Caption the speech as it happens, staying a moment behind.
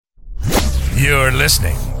You're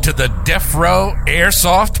listening to the Death Row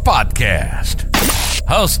Airsoft Podcast,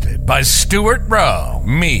 hosted by Stuart Rowe.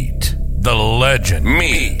 Meet the legend.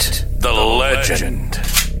 Meet the legend.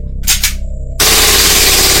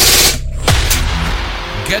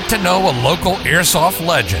 Get to know a local airsoft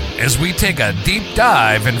legend as we take a deep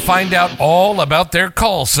dive and find out all about their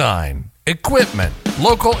call sign, equipment,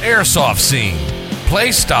 local airsoft scene,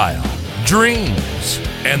 play style, dreams,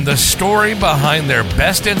 and the story behind their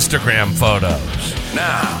best Instagram photos.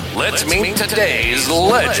 Now, let's meet today's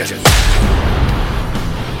legend.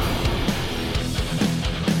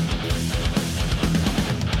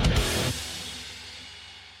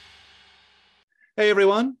 Hey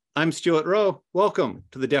everyone, I'm Stuart Rowe. Welcome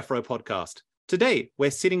to the Death Row Podcast. Today,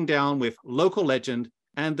 we're sitting down with local legend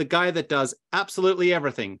and the guy that does absolutely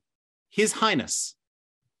everything, His Highness,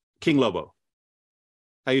 King Lobo.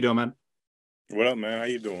 How you doing, man? What up, man? How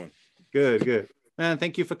you doing? Good, good. Man,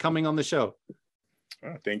 thank you for coming on the show.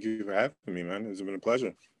 Thank you for having me, man. It's been a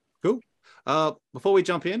pleasure. Cool. Before we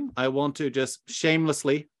jump in, I want to just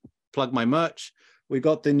shamelessly plug my merch. We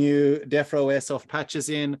got the new Death Row Airsoft patches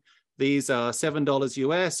in. These are $7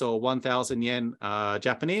 US or 1,000 yen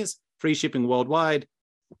Japanese. Free shipping worldwide.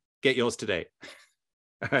 Get yours today.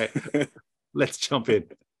 All right, let's jump in.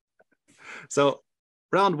 So,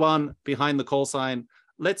 round one, behind the call sign.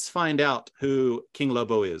 Let's find out who King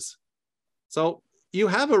Lobo is. So you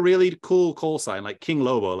have a really cool call sign like King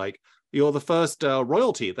Lobo. Like you're the first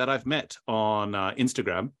royalty that I've met on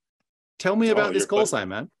Instagram. Tell me about this call sign,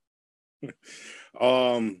 man.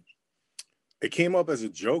 It came up as a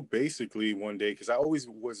joke basically one day because I always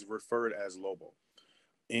was referred as Lobo.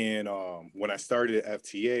 And when I started at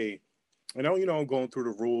FTA, and I'm going through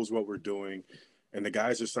the rules, what we're doing. And the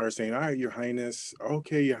guys just started saying, all right, Your Highness.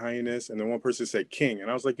 Okay, Your Highness. And then one person said King.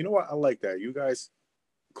 And I was like, you know what? I like that. You guys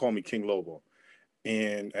call me King Lobo.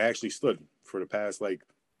 And I actually stood for the past,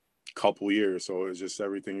 couple years. So it's just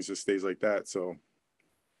everything just stays like that. So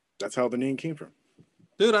that's how the name came from.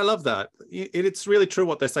 Dude, I love that. It's really true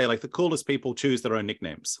what they say. Like the coolest people choose their own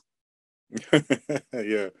nicknames.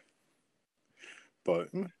 Yeah. But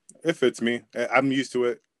it fits me. I'm used to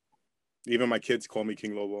it. Even my kids call me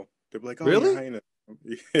King Lobo. They're like, oh, really?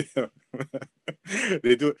 Yeah.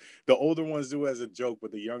 They do it. The older ones do it as a joke,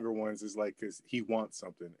 but the younger ones is like, because he wants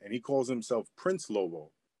something. And he calls himself Prince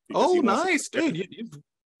Lobo. Oh, nice, dude.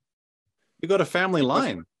 You got a family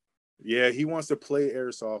line. Yeah, he wants to play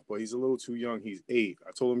Airsoft, but he's a little too young. He's 8.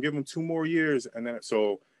 I told him, give him 2 more years. And then,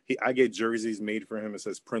 I get jerseys made for him. It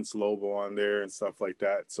says Prince Lobo on there and stuff like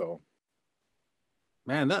that. So.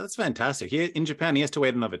 Man, that's fantastic. In Japan, he has to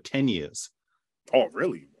wait another 10 years. Oh,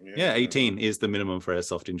 really? Yeah, 18 is the minimum for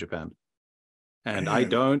Airsoft in Japan. And I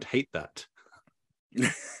don't hate that.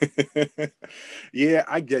 Yeah,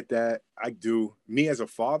 I get that. I do. Me as a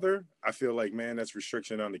father, I feel like, man, that's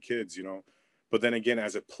restriction on the kids, But then again,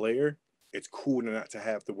 as a player, it's cool not to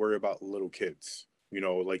have to worry about little kids.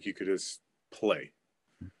 Like you could just play.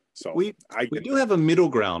 So we do have a middle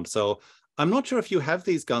ground. So I'm not sure if you have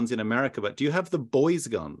these guns in America, but do you have the boys'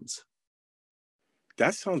 guns?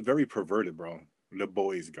 That sounds very perverted, bro. The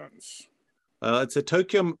boys' guns. It's a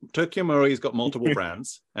Tokyo Marie's got multiple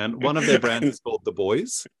brands, and one of their brands is called the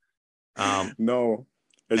Boys. No,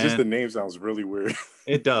 it's just the name sounds really weird.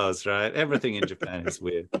 It does, right? Everything in Japan is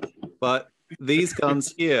weird. But these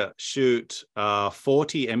guns here shoot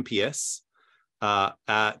 40 MPS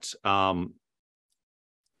at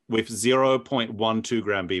with 0.12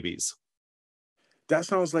 gram BBs. That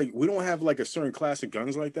sounds like we don't have a certain class of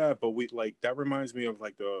guns like that, but we that reminds me of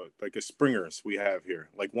the Springers we have here.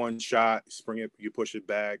 Like one shot, spring it, you push it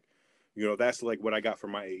back. That's like what I got for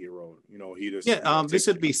my 8-year-old. He just this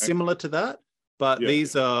would be similar to that, but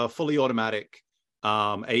these are fully automatic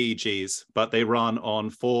AEGs, but they run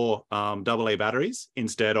on 4 AA batteries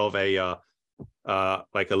instead of a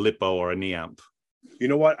LiPo or a NeAmp. You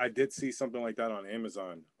know what? I did see something like that on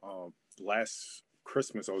Amazon last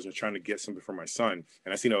Christmas. I was trying to get something for my son,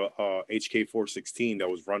 and I seen a HK416 that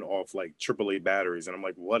was run off AAA batteries, and I'm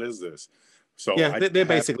like, what is this? So yeah, they're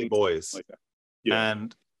basically boys. Like that. Yeah.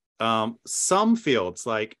 And some fields,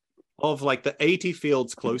 of the 80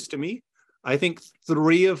 fields close to me, I think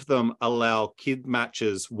 3 of them allow kid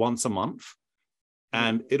matches once a month,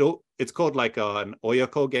 and it's called an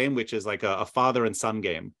Oyoko game, which is a father and son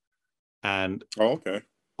game. And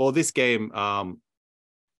for this game,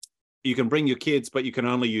 you can bring your kids, but you can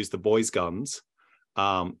only use the boys' guns.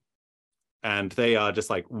 And they are just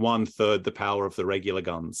 1/3 the power of the regular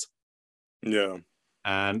guns. Yeah.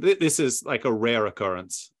 And this is a rare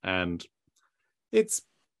occurrence. And it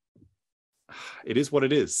is what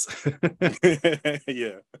it is.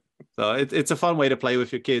 Yeah. So it's a fun way to play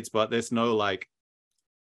with your kids, but there's no like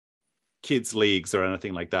kids leagues or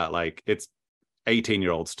anything like that. Like it's 18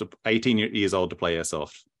 years old to play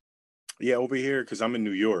airsoft. Yeah, over here, because I'm in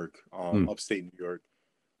New York, Hmm. upstate New York.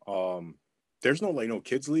 There's no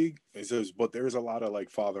kids league. It says, but there's a lot of like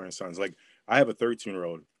father and sons. Like I have a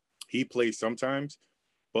 13-year-old. He plays sometimes,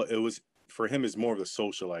 but it was for him is more of the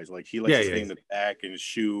socialize. Like he likes Yeah, to yeah, stay yeah. in the back and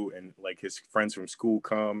shoot, and like his friends from school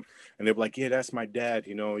come and they're like, yeah, that's my dad.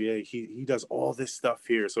 Yeah, he does all this stuff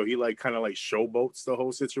here. So he like kind of like showboats the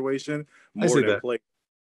whole situation I more see than that. play.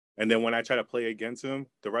 And then when I try to play against him,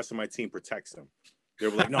 the rest of my team protects him. They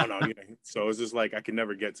were like, no, no, So it's just like I can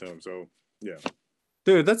never get to him. So yeah,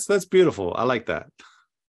 Dude, that's beautiful. I like that.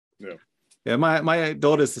 yeah. Yeah, my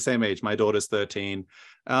daughter's the same age. My daughter's 13.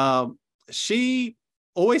 She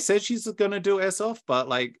always said she's going to do airsoft, but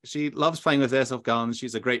like she loves playing with airsoft guns.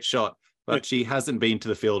 She's a great shot, but she hasn't been to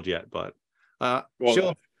the field yet. But Well,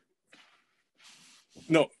 sure.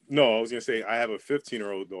 no, no, I was gonna say I have a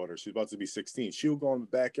 15-year-old daughter. She's about to be 16. She'll go in the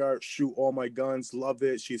backyard, shoot all my guns, love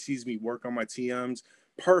it. She sees me work on my TMs.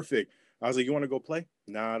 Perfect. I was like, you want to go play?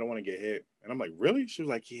 Nah, I don't want to get hit. And I'm like, really? She was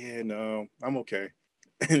like, yeah, no, I'm okay.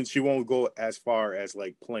 And she won't go as far as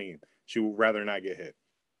like playing. She would rather not get hit.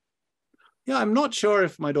 Yeah, I'm not sure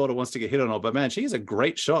if my daughter wants to get hit or not, but man, she's a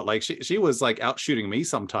great shot. Like she was like out shooting me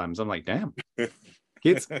sometimes. I'm like, damn,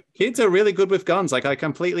 kids are really good with guns. Like I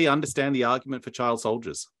completely understand the argument for child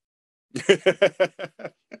soldiers. It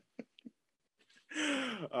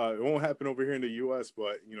won't happen over here in the U.S.,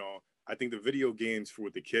 but I think the video games for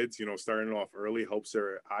the kids, starting off early helps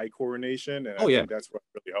their eye coordination, and Oh I yeah, think that's what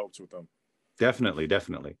really helps with them. definitely,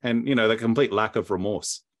 definitely. And the complete lack of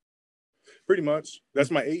remorse. Pretty much,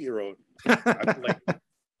 that's my 8-year-old.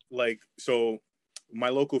 So my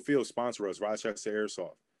local field sponsor us, Rochester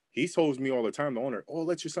Airsoft. He tells me all the time, the owner, oh,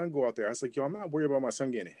 let your son go out there. I was like, yo, I'm not worried about my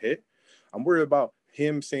son getting hit. I'm worried about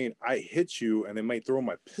him saying, I hit you, and they might throw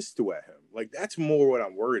my pistol at him. Like, that's more what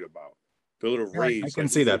I'm worried about. The little Yeah, I rage. can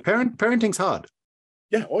Like, see that. Parenting's hard.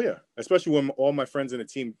 yeah, oh yeah. Especially when all my friends in the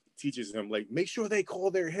team teaches him, like, make sure they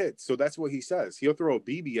call their hit. So that's what he says. He'll throw a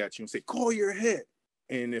BB at you and say, call your hit.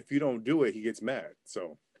 And if you don't do it, he gets mad.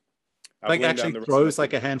 So Like actually throws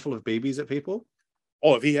like a handful of BBs at people.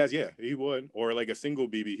 Oh, if he has, yeah, he would. Or like a single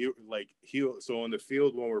BB. So in the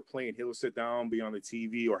field when we're playing, he'll sit down, be on the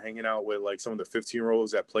TV or hanging out with like some of the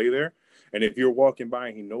 15-year-olds that play there. And if you're walking by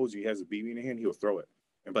and he knows he has a BB in his hand, he'll throw it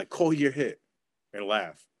and be like, call your hit and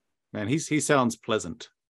laugh. Man, he sounds pleasant.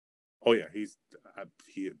 Oh yeah,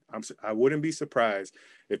 I wouldn't be surprised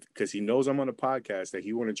because he knows I'm on a podcast that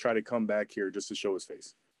he wouldn't try to come back here just to show his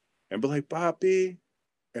face and be like, Bobby.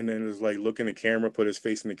 And then it's like look in the camera, put his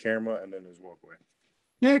face in the camera, and then just walk away.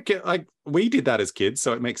 Yeah, like we did that as kids,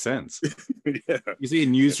 so it makes sense. Yeah. You see a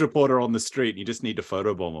news reporter on the street, you just need to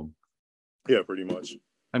photobomb them. Yeah, pretty much.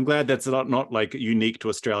 I'm glad that's not like unique to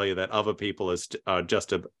Australia, that other people are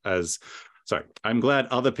just as sorry. I'm glad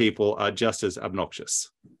other people are just as obnoxious.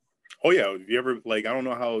 Oh yeah, if you ever like, I don't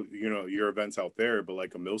know how your events out there, but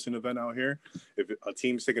like a Milson event out here, if a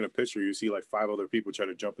team's taking a picture, you see like 5 other people try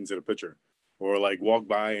to jump into the picture, or like walk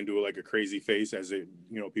by and do like a crazy face as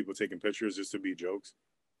people taking pictures just to be jokes.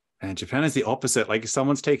 And Japan is the opposite. Like if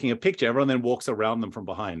someone's taking a picture, everyone then walks around them from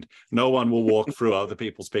behind. No one will walk through other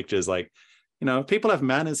people's pictures. Like, people have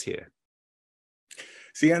manners here.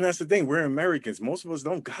 See, and that's the thing. We're Americans. Most of us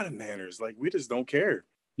don't got manners. Like we just don't care.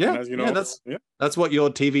 Yeah, that's what your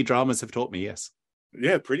TV dramas have taught me. Yes.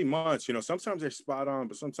 Yeah, pretty much. Sometimes they're spot on,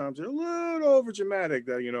 but sometimes they're a little over dramatic.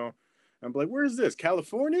 That I'm like, where's this?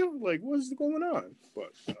 California? Like, what's going on?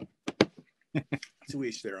 But to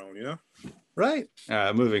each their own, Right.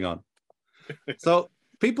 Moving on. So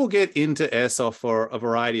people get into airsoft for a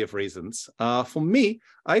variety of reasons. For me,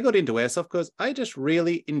 I got into airsoft because I just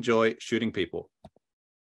really enjoy shooting people.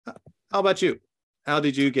 How about you? How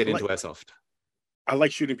did you get into airsoft? I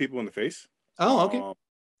like shooting people in the face. Oh, okay.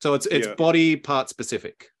 So it's body part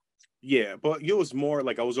specific. Yeah, but it was more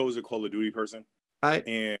like I was always a Call of Duty person.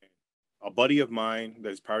 And a buddy of mine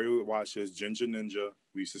that's probably would watch this, Ginger Ninja.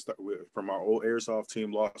 We used to start from our old airsoft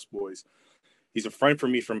team, Lost Boys. He's a friend for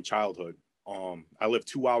me from childhood. I live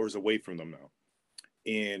 2 hours away from them now.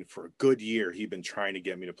 And for a good year, he'd been trying to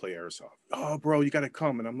get me to play airsoft. Oh, bro, you got to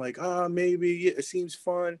come. And I'm like, maybe. Yeah, it seems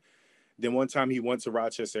fun. Then one time he went to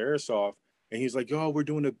Rochester Airsoft. And he's like, yo, we're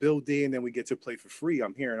doing a build day, and then we get to play for free.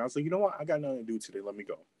 I'm here. And I was like, you know what? I got nothing to do today. Let me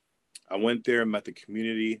go. I went there, met the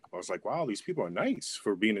community. I was like, wow, these people are nice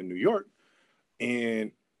for being in New York.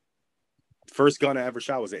 And first gun I ever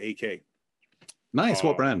shot was an AK. Nice.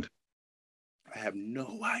 What brand? I have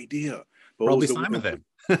no idea. But probably Simon then.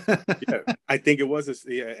 Yeah, I think it was.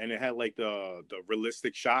 And it had like the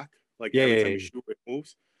realistic shock. Like Yeah, every yeah, time you yeah. shoot, it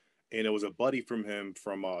moves. And it was a buddy from him,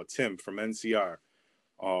 from Tim from NCR,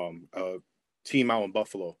 a team out in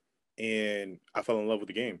Buffalo, and I fell in love with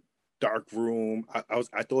the game. Dark room.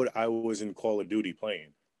 I thought I was in Call of Duty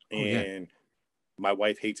playing, Oh yeah. and my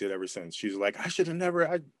wife hates it ever since. She's like, I should have never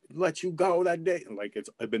I let you go that day. And like it's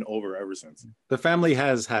been over ever since. The family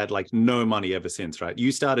has had like no money ever since, right?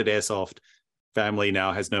 You started Airsoft, family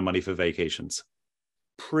now has no money for vacations.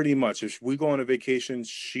 Pretty much. If we go on a vacation,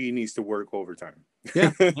 she needs to work overtime.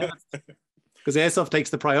 Yeah, yeah. Because Airsoft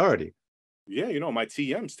takes the priority. Yeah, my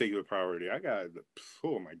TMs take the priority.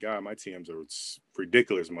 Oh my God, my TMs are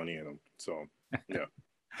ridiculous money in them. So, yeah.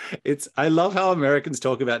 I love how Americans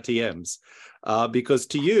talk about TMs, because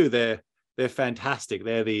to you they're fantastic.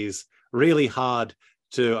 They're these really hard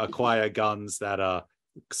to acquire guns that are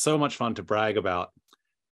so much fun to brag about.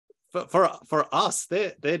 For us,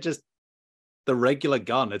 they're just the regular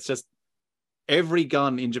gun. It's just every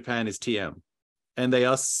gun in Japan is TM, and they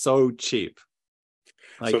are so cheap.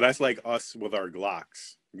 So that's like us with our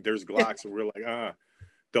Glocks. There's Glocks, and we're like,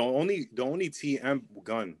 the only TM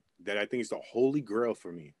gun that I think is the holy grail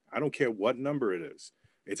for me. I don't care what number it is.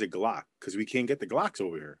 It's a Glock, because we can't get the Glocks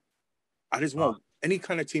over here. I just want any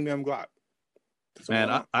kind of TM Glock.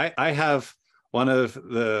 Man, I have one of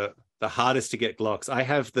the hardest to get Glocks. I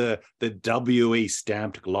have the WE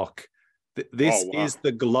stamped Glock. This is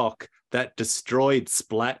the Glock that destroyed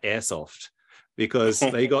Splat Airsoft, because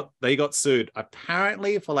they got sued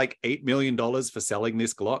apparently for like $8 million for selling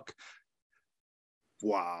this Glock.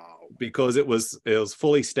 Wow. Because it was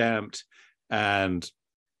fully stamped, and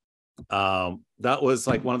that was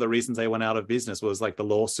like one of the reasons they went out of business, was like the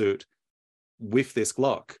lawsuit with this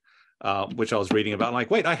Glock, which I was reading about. I'm like,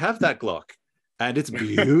 wait, I have that Glock, and it's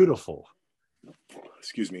beautiful.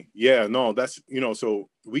 Excuse me. Yeah, no, that's so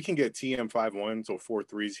we can get TM51s or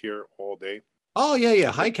 4.3s here all day. Oh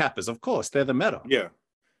yeah, high cappers, of course, they're the meta. Yeah,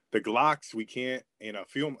 the Glocks we can't. And a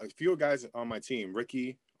few guys on my team,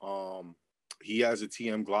 Ricky, he has a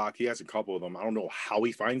TM Glock. He has a couple of them. I don't know how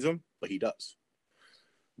he finds them, but he does.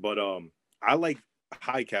 But I like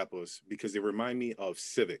high cappers because they remind me of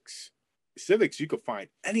Civics. Civics, you could find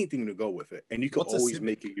anything to go with it, and you could always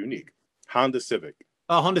make it unique. Honda Civic.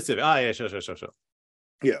 Oh, Honda Civic. Oh yeah, sure.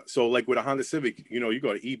 Yeah, so like with a Honda Civic, you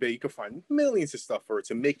go to eBay, you can find millions of stuff for it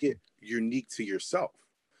to make it unique to yourself.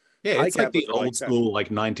 Yeah, it's like the old school like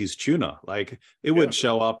 90s tuner. Like it would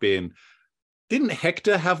show up in. Didn't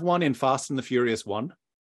Hector have one in Fast and the Furious 1?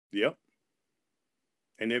 Yep.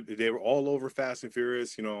 And they were all over Fast and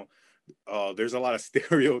Furious. There's a lot of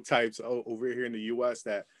stereotypes over here in the U.S.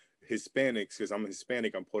 that Hispanics, because I'm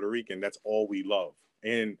Hispanic, I'm Puerto Rican, that's all we love.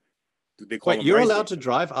 And they call them. You're allowed to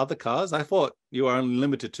drive other cars? I thought you were only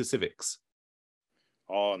limited to Civics.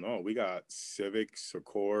 Oh no, we got Civics,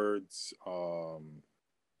 Accords.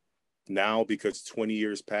 Now, because 20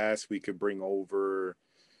 years passed, we could bring over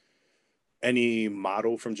any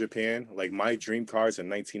model from Japan. Like my dream car is a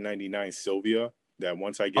 1999 Sylvia. That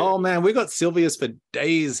once I get. Oh man, we got Sylvias for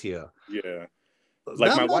days here. Yeah,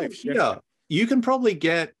 like my wife. Yeah, you can probably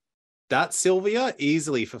get that Sylvia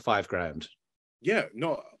easily for $5,000. Yeah,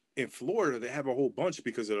 no. In Florida, they have a whole bunch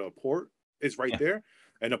because of the port. It's right there.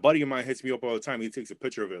 And a buddy of mine hits me up all the time. He takes a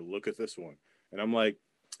picture of it. Look at this one. And I'm like,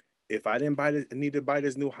 if I didn't need to buy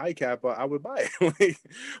this new high cap, I would buy it.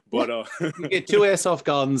 But you get 2 airsoft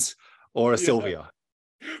guns or a Sylvia.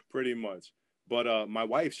 Pretty much. But my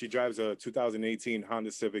wife, she drives a 2018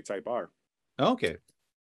 Honda Civic Type R. Okay.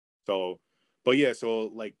 So, but yeah,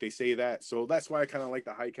 so like they say that. So that's why I kind of like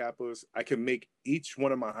the high cappers. I can make each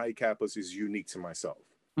one of my high cappers is unique to myself.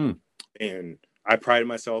 And I pride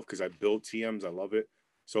myself because I build TMs. I love it.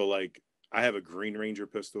 So like I have a Green Ranger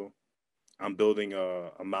pistol. I'm building a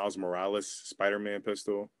Miles Morales Spider-Man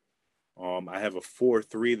pistol. I have a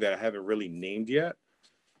 4.3 that I haven't really named yet,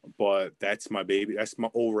 but that's my baby. That's my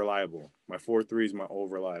old reliable. My 4.3 is my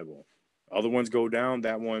old reliable. Other ones go down.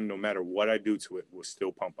 That one, no matter what I do to it, will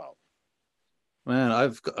still pump out. Man,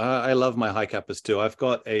 I love my high cappers too. I've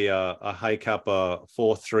got a high capper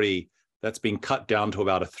 4.3 that's been cut down to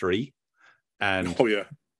about a 3, and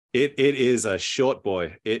it is a short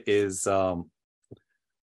boy. It is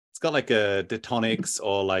it's got like a Detonics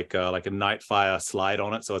or like a Nightfire slide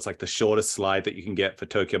on it, so it's like the shortest slide that you can get for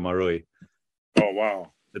Tokyo Marui. Oh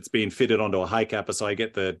wow! It's been fitted onto a high capper, so I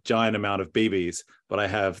get the giant amount of BBs, but I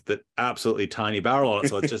have the absolutely tiny barrel on it,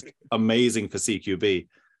 so it's just amazing for CQB.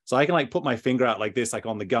 So I can like put my finger out like this, like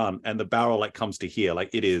on the gun, and the barrel like comes to here.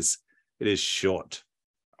 Like it is short.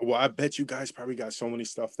 Well, I bet you guys probably got so many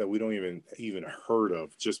stuff that we don't even heard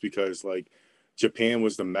of, just because like Japan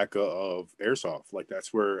was the mecca of airsoft. Like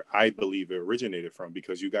that's where I believe it originated from,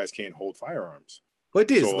 because you guys can't hold firearms. Well, it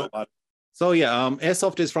is. So So yeah,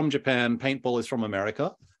 airsoft is from Japan. Paintball is from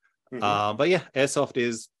America. But yeah, airsoft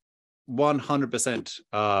is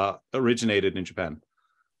 100% originated in Japan.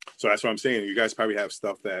 So that's what I'm saying. You guys probably have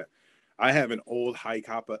stuff that I have an old high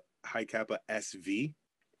kappa SV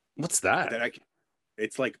What's that? that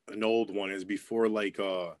it's like an old one. It's before like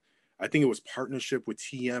I think it was partnership with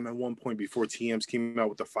TM at one point before TM's came out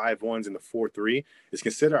with the 5.1s and the 4.3. It's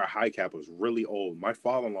considered a high cap. It was really old. My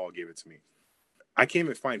father-in-law gave it to me. I can't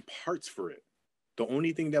even find parts for it. The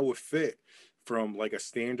only thing that would fit from like a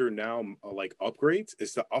standard now, like upgrades,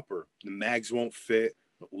 is the upper. The mags won't fit.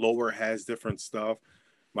 The lower has different stuff.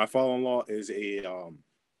 My father-in-law is a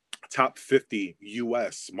top 50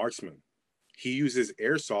 U.S. marksman. He uses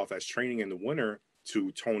airsoft as training in the winter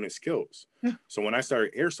to tone his skills. Yeah. So when I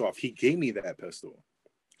started airsoft, he gave me that pistol.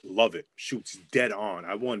 Love it. Shoots dead on.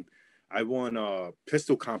 I won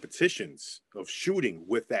pistol competitions of shooting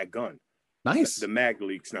with that gun. Nice. The mag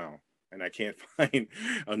leaks now, and I can't find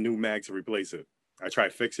a new mag to replace it. I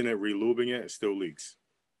tried fixing it, relubing it, it still leaks.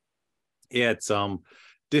 Yeah, it's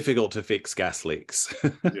difficult to fix gas leaks.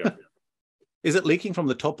 Yeah. Is it leaking from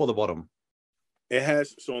the top or the bottom? It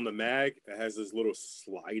has, so on the mag, it has this little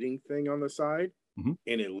sliding thing on the side, and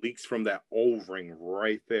it leaks from that O-ring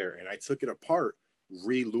right there. And I took it apart,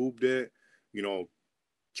 re-lubed it,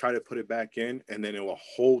 try to put it back in, and then it will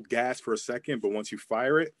hold gas for a second, but once you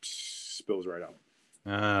fire it, spills right out.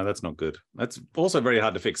 That's not good. That's also very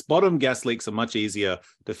hard to fix. Bottom gas leaks are much easier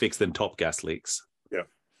to fix than top gas leaks. Yeah.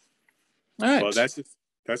 All right. Well, that's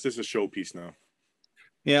just a showpiece now.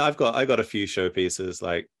 Yeah, I got a few showpieces.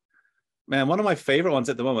 Like, man, one of my favorite ones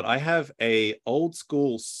at the moment, I have a old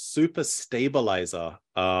school super stabilizer,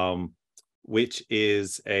 which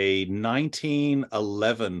is a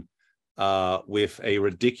 1911 with a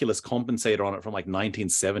ridiculous compensator on it from like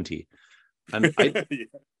 1970. And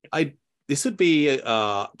this would be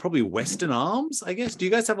probably Western Arms, I guess. Do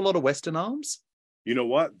you guys have a lot of Western Arms? You know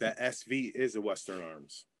what? That SV is a Western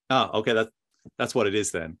Arms. Oh, okay. That's what it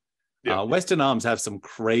is then. Yeah. Western Arms have some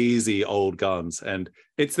crazy old guns, and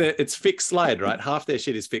it's fixed slide, right? Half their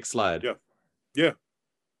shit is fixed slide. Yeah.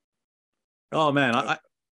 Oh man,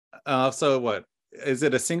 so what? Is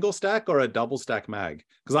it a single stack or a double stack mag?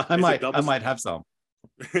 Because I might have some.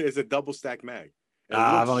 It's a double stack mag.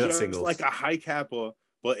 I've only got singles. Like a high kappa,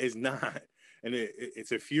 but it's not, and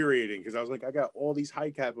it's infuriating because I was like, I got all these high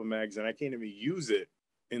kappa mags and I can't even use it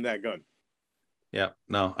in that gun. Yeah,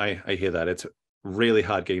 no, I hear that. It's really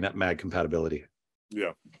hard getting that mag compatibility.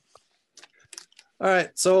 Yeah. All right,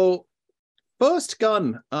 so first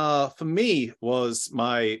gun for me was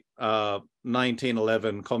my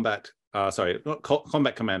 1911 Combat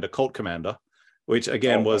Commander, Colt Commander, which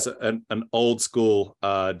again was an old school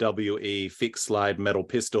WE fixed slide metal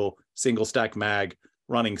pistol, single stack mag,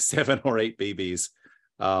 running 7 or 8 BBs.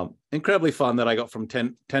 Incredibly fun, that I got from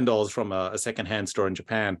 $10 from a secondhand store in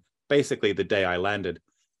Japan, basically the day I landed.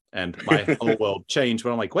 And my whole world changed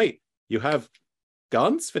when I'm like, wait, you have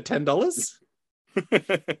guns for $10?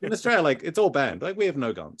 In Australia, like, it's all banned. Like, we have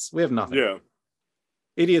no guns. We have nothing. Yeah.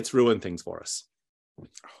 Idiots ruin things for us.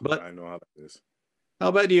 But I know how that is. How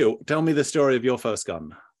about you? Tell me the story of your first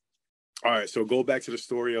gun. All right, so go back to the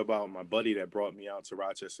story about my buddy that brought me out to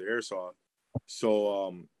Rochester Airsoft.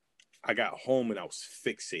 So I got home and I was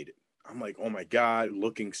fixated. I'm like, oh my God,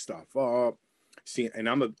 looking stuff up. See, and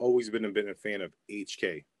always been a fan of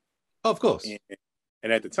HK. Oh, of course.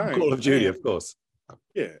 And at the time, Call of Duty, of course.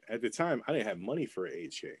 Yeah, at the time, I didn't have money for an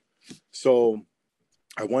HK. So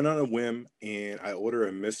I went on a whim and I ordered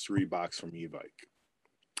a mystery box from Evike.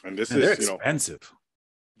 And they're expensive.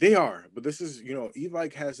 They are, but this is,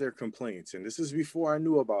 Evike has their complaints, and this is before I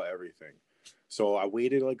knew about everything. So I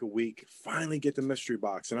waited like a week, finally get the mystery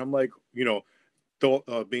box, and I'm like,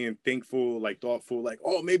 being thankful, like thoughtful, like,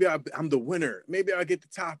 oh, maybe I'm the winner. Maybe I'll get the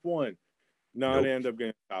top one. No, nope. I ended up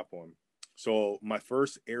getting the top one. So my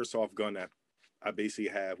first airsoft gun that I basically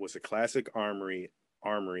had was a classic Armory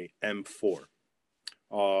M4,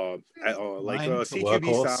 like a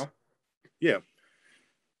CQB style. Yeah,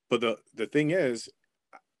 but the thing is,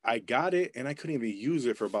 I got it and I couldn't even use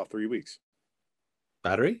it for about 3 weeks.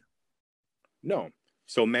 Battery? No.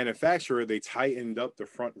 So manufacturer, they tightened up the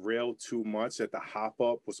front rail too much that the hop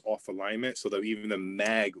up was off alignment, so that even the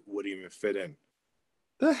mag wouldn't even fit in.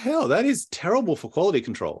 The hell? That is terrible for quality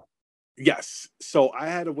control. Yes. So I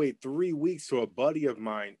had to wait 3 weeks to a buddy of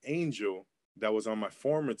mine, Angel, that was on my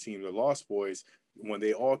former team, the Lost Boys, when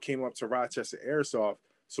they all came up to Rochester Airsoft,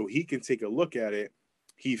 so he can take a look at it.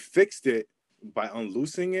 He fixed it by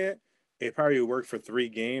unloosing it. It probably worked for 3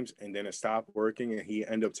 games and then it stopped working, and he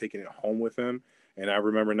ended up taking it home with him. And I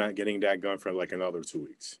remember not getting that gun for like another 2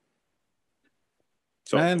 weeks.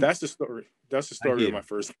 So Man, that's the story. That's the story of my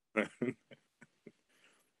first.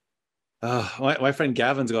 my friend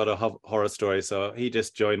Gavin's got a horror story. So he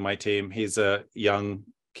just joined my team. He's a young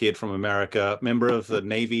kid from America, member of the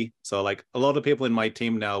Navy. So like a lot of people in my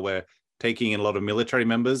team now, we're taking in a lot of military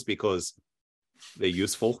members because they're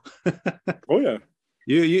useful. Oh yeah.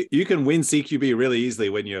 You can win CQB really easily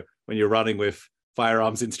when you're running with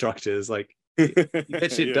firearms instructors. Like you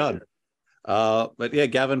get shit done. But yeah,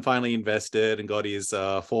 Gavin finally invested and got his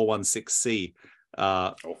 416C.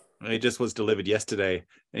 It just was delivered yesterday,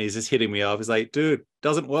 and he's just hitting me up. He's like, "Dude,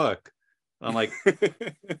 doesn't work." I'm like,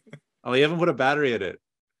 "Oh, you haven't put a battery in it."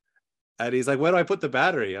 And he's like, "Where do I put the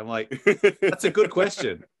battery?" I'm like, "That's a good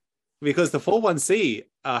question." Because the 41C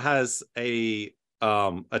has a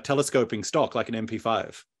telescoping stock like an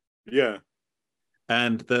MP5. Yeah.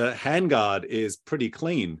 And the handguard is pretty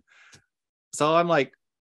clean. So I'm like,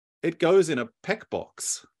 it goes in a PEC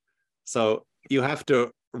box. So you have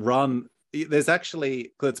to run. There's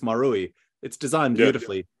actually, it's Marui. It's designed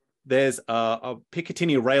beautifully. Yeah. There's a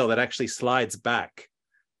Picatinny rail that actually slides back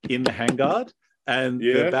in the handguard, and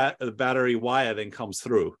the battery wire then comes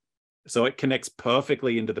through. So it connects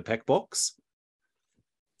perfectly into the PEC box.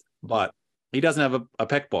 But he doesn't have a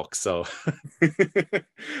PEC box, so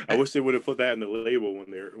I wish they would have put that in the label when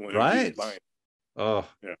they're right. Buying. Oh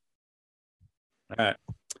yeah. All right.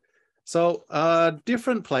 So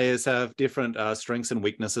different players have different strengths and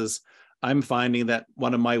weaknesses. I'm finding that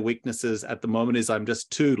one of my weaknesses at the moment is I'm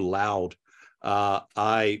just too loud.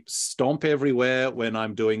 I stomp everywhere when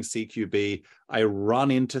I'm doing CQB. I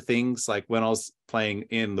run into things. Like when I was playing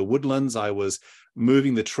in the woodlands, I was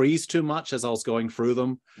moving the trees too much as I was going through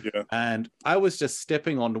them. Yeah. And I was just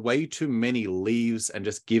stepping on way too many leaves and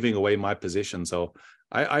just giving away my position. So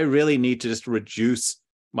I really need to just reduce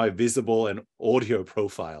my visible and audio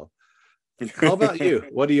profile. How about you?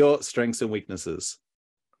 What are your strengths and weaknesses?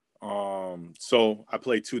 So I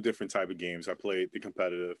play two different type of games. I play the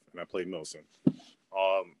competitive and I play Milson.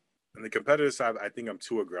 On the competitive side, I think I'm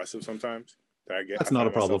too aggressive sometimes. That's not a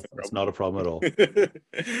problem. That's not a problem at all.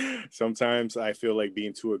 Sometimes I feel like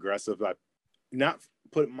being too aggressive. I not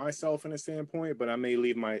put myself in a standpoint, but I may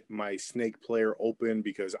leave my snake player open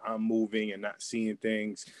because I'm moving and not seeing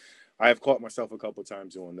things. I have caught myself a couple of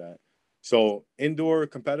times doing that. So indoor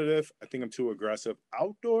competitive, I think I'm too aggressive.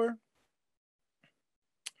 Outdoor,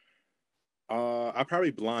 I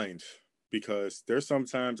probably blind because there's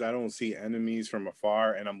sometimes I don't see enemies from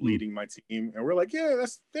afar and I'm leading my team and we're like, yeah,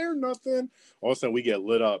 they're nothing. All of a sudden we get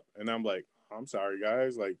lit up and I'm like, I'm sorry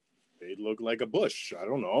guys, like they look like a bush. I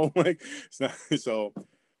don't know. Like it's not so,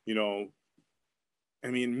 I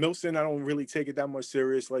mean, Milson, I don't really take it that much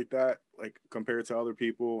serious like that, like compared to other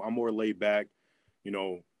people. I'm more laid back,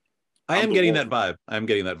 I am getting that vibe. I'm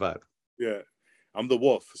getting that vibe. Yeah. I'm the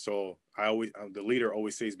wolf. So the leader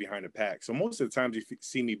always stays behind the pack. So most of the times you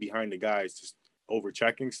see me behind the guys just over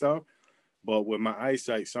checking stuff. But with my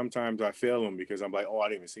eyesight, sometimes I fail them because I'm like, oh, I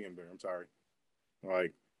didn't even see him there. I'm sorry.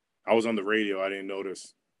 Like I was on the radio. I didn't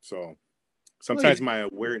notice. So sometimes my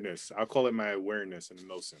awareness, I'll call it my awareness in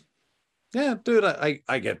Milson. Yeah, dude,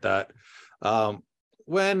 I get that.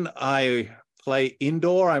 When I play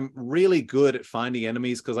indoor, I'm really good at finding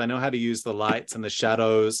enemies because I know how to use the lights and the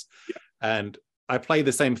shadows. Yeah. And I play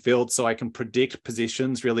the same field, so I can predict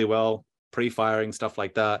positions really well, pre-firing, stuff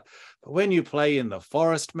like that. But when you play in the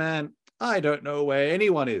forest, man, I don't know where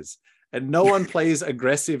anyone is. And no one plays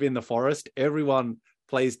aggressive in the forest. Everyone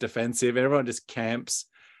plays defensive. Everyone just camps.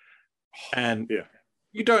 And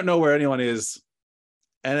you don't know where anyone is.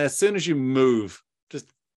 And as soon as you move,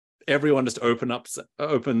 everyone just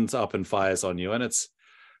opens up and fires on you. And it's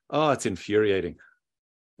infuriating.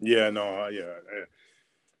 Yeah, no,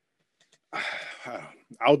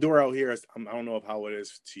 outdoor out here, I don't know how it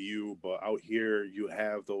is to you, but out here you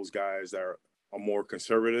have those guys that are more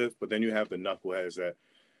conservative, but then you have the knuckleheads that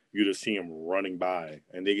you just see them running by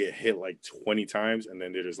and they get hit like 20 times and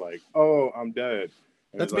then they're just like, oh, I'm dead.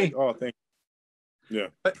 And that's me. Like, oh, thank you. Yeah.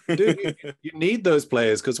 But dude, you need those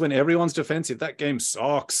players because when everyone's defensive, that game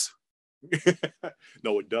sucks.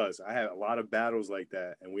 No, it does. I had a lot of battles like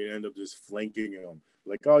that and we end up just flanking them.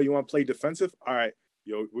 Like, oh, you want to play defensive? All right.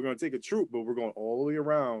 We're going to take a troop, but we're going all the way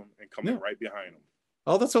around and coming right behind them.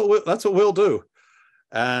 Oh, that's what we'll do.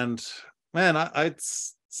 And man,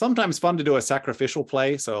 it's sometimes fun to do a sacrificial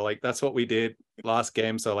play. So like, that's what we did last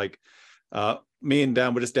game. So like, me and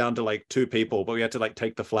Dan were just down to like 2 people, but we had to like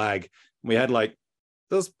take the flag. We had like,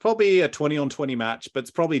 there was probably a 20-on-20 match, but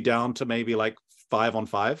it's probably down to maybe like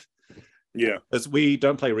 5-on-5. Yeah. Because we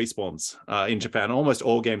don't play respawns in Japan. Almost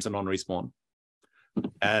all games are non-respawn.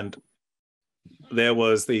 And there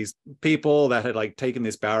was these people that had like taken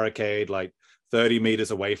this barricade like 30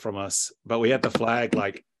 meters away from us, but we had the flag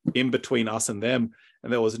like in between us and them,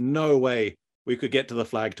 and there was no way we could get to the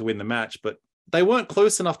flag to win the match. But they weren't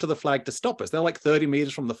close enough to the flag to stop us. They're like 30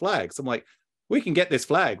 meters from the flag. So I'm like, we can get this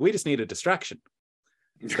flag. We just need a distraction.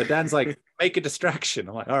 But Dan's like, make a distraction.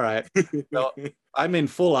 I'm like, all right. So I'm in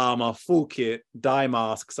full armor, full kit, dye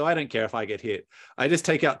mask, so I don't care if I get hit. I just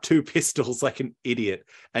take out 2 pistols like an idiot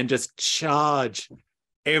and just charge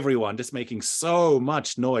everyone, just making so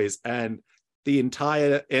much noise. And the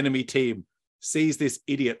entire enemy team sees this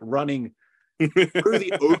idiot running through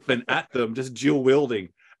the open at them, just dual wielding.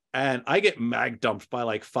 And I get mag dumped by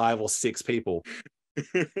like 5 or 6 people.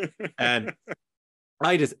 And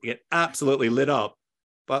I just get absolutely lit up.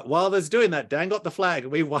 But while there's doing that, Dan got the flag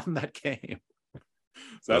and we won that game.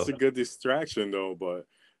 So that's a good distraction though, but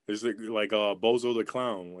it's like Bozo the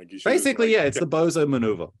Clown. Like you should basically, like, yeah, it's the Bozo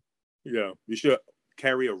maneuver. Yeah, you should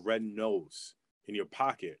carry a red nose in your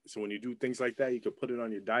pocket. So when you do things like that, you can put it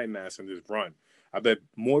on your dye mask and just run. I bet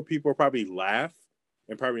more people probably laugh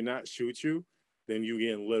and probably not shoot you than you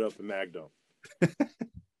getting lit up in Magdom.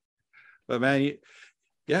 But man, you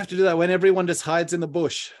have to do that when everyone just hides in the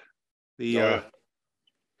bush. The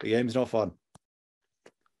game's not fun.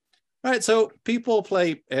 All right, so people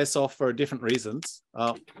play Airsoft for different reasons.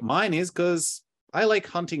 Mine is because I like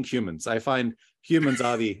hunting humans. I find humans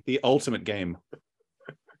are the ultimate game.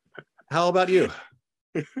 How about you?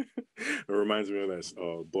 It reminds me of this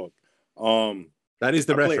book. That is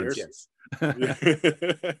the reference, yes.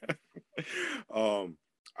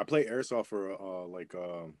 I play Airsoft for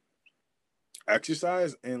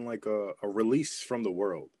exercise and like a release from the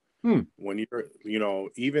world. When you're,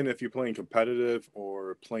 even if you're playing competitive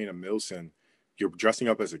or playing a Milson, you're dressing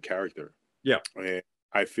up as a character. Yeah. And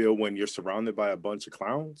I feel when you're surrounded by a bunch of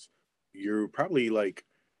clowns, you're probably like,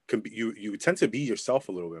 you tend to be yourself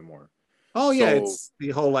a little bit more. Oh, yeah. It's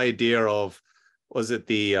the whole idea of, was it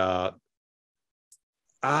the,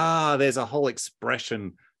 there's a whole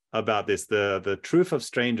expression about this, the truth of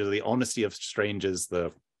strangers, the honesty of strangers,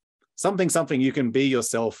 the something you can be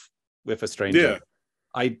yourself with a stranger. Yeah.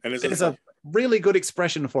 There's a really good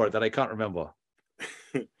expression for it that I can't remember.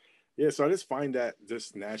 Yeah, so I just find that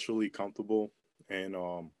just naturally comfortable, and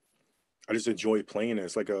I just enjoy playing it.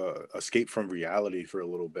 It's like a escape from reality for a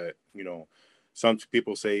little bit. Some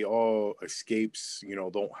people say, "Oh, escapes,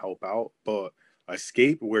 don't help out," but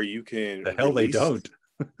escape where you can. The hell they don't.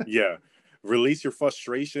 Yeah, release your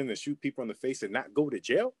frustration and shoot people in the face and not go to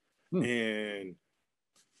jail, and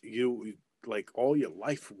you. Like all your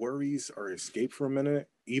life worries are escaped for a minute,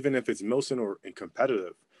 even if it's Milson or in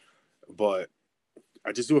competitive. But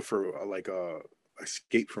I just do it for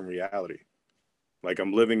escape from reality. Like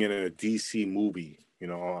I'm living in a DC movie,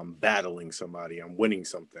 I'm battling somebody, I'm winning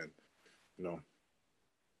something,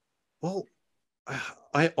 Well,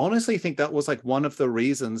 I honestly think that was like one of the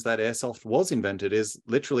reasons that Airsoft was invented, is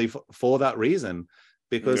literally for that reason,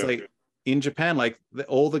 because like in Japan, like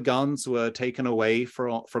all the guns were taken away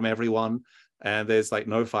from everyone, and there's like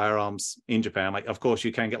no firearms in Japan. Like, of course,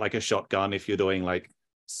 you can get like a shotgun if you're doing like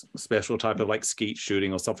special type of like skeet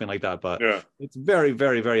shooting or something like that, but it's very,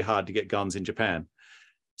 very, very hard to get guns in Japan.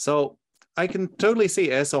 So I can totally see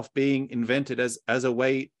Airsoft being invented as a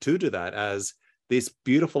way to do that, as this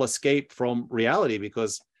beautiful escape from reality,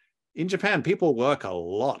 because in Japan people work a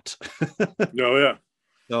lot.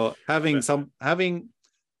 So having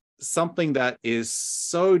something that is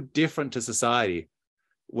so different to society,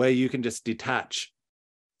 where you can just detach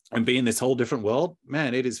and be in this whole different world,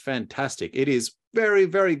 man, it is fantastic. It is very,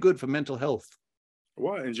 very good for mental health.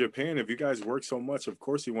 Well, in Japan, if you guys work so much, of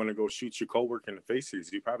course you want to go shoot your coworker in the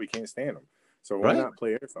faces. You probably can't stand them. So why not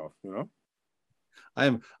play Airsoft,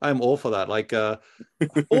 I'm all for that. Like 4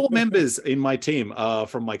 members in my team are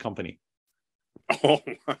from my company. Oh,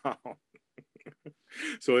 wow.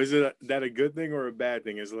 So is that a good thing or a bad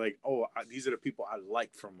thing? Is it like, these are the people I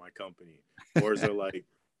like from my company? Or is it like,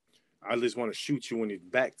 I just want to shoot you when your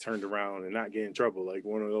back turned around and not get in trouble? Like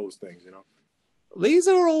one of those things, These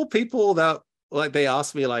are all people that, like, they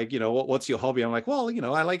ask me, like, what's your hobby? I'm like, well,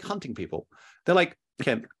 I like hunting people. They're like,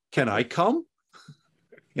 can I come?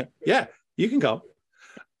 Yeah, you can come.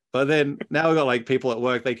 But then now we've got like people at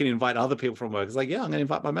work, they can invite other people from work. It's like, yeah, I'm going to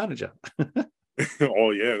invite my manager.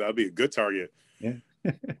 Oh yeah, that'd be a good target. Yeah.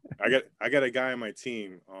 I got a guy on my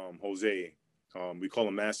team, Jose. We call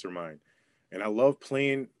him Mastermind. And I love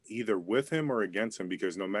playing either with him or against him,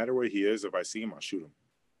 because no matter where he is, if I see him, I'll shoot him.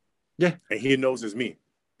 Yeah. And he knows it's me.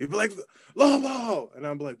 He'd be like, Lobo! And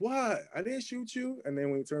I'm like, what? I didn't shoot you. And then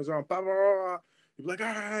when he turns around, bah, bah, bah, he'd be like, all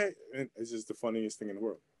right. And it's just the funniest thing in the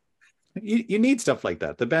world. You need stuff like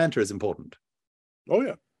that. The banter is important. Oh,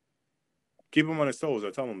 yeah. Keep him on his toes.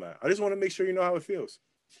 I tell him that. I just want to make sure you know how it feels.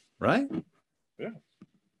 Right? Yeah.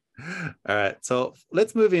 All right. So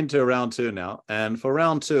let's move into round two now. And for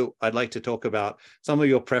round two, I'd like to talk about some of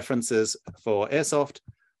your preferences for Airsoft,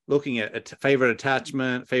 looking at a favorite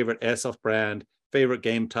attachment, favorite Airsoft brand, favorite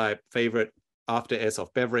game type, favorite after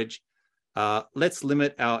Airsoft beverage. Let's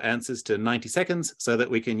limit our answers to 90 seconds so that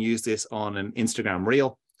we can use this on an Instagram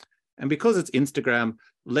reel. And because it's Instagram,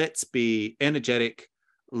 let's be energetic.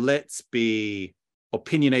 Let's be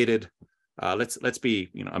opinionated. Let's be,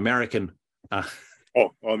 American.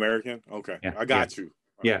 American. Okay, Yeah, I got you.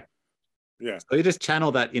 Yeah. Yeah. So you just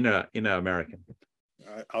channel that inner American.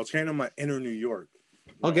 I'll channel my inner New York.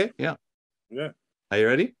 Okay. Yeah. Yeah. Are you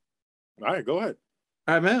ready? All right, go ahead.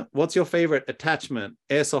 All right, man. What's your favorite attachment,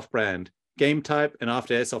 Airsoft brand, game type, and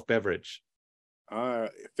after Airsoft beverage?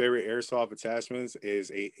 Favorite Airsoft attachments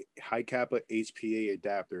is a high kappa HPA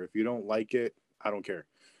adapter. If you don't like it, I don't care.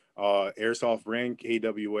 Airsoft brand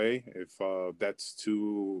KWA. If that's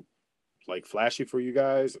too like flashy for you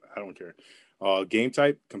guys, I don't care. Game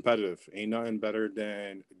type competitive. Ain't nothing better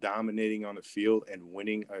than dominating on the field and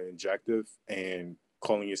winning an objective and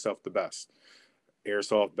calling yourself the best.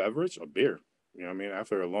 Airsoft beverage, a beer. You know what I mean?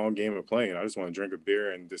 After a long game of playing, I just want to drink a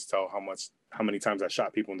beer and just tell how many times I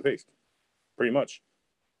shot people in the face. Pretty much.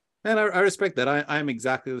 And I respect that. I'm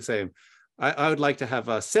exactly the same. I would like to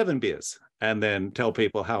have 7 beers and then tell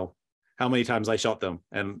people how many times I shot them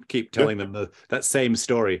and keep telling them that same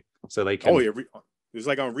story so they can. Oh, yeah. It's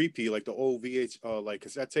like on repeat, like the old like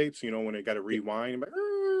cassette tapes, when they got to rewind. Like,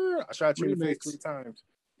 I shot you in the face 3 times,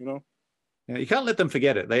 Yeah, you can't let them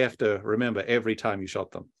forget it. They have to remember every time you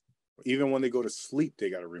shot them. Even when they go to sleep, they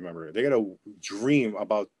got to remember it. They got to dream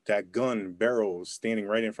about that gun barrel standing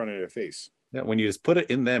right in front of their face. Yeah, when you just put it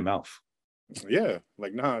in their mouth. Yeah,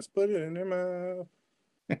 like, let's put it in their mouth.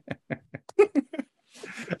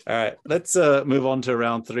 All right, let's move on to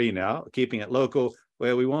round 3 now, keeping it local,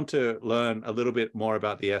 where we want to learn a little bit more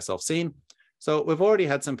about the Airsoft scene. So we've already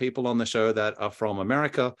had some people on the show that are from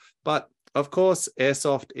America, but of course,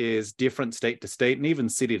 Airsoft is different state to state and even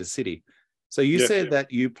city to city. So you said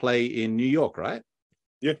that you play in New York, right?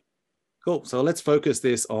 Yeah. Cool. So let's focus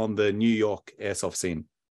this on the New York Airsoft scene.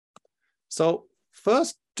 So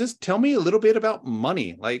first, just tell me a little bit about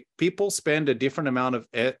money. Like, people spend a different amount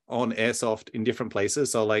on Airsoft in different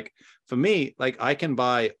places. So like for me, like I can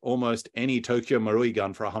buy almost any Tokyo Marui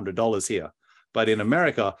gun for $100 here, but in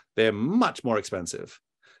America, they're much more expensive.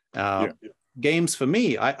 Games for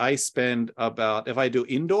me, I spend about, if I do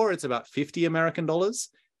indoor, it's about 50 American dollars.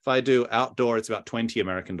 If I do outdoor, it's about 20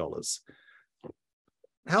 American dollars.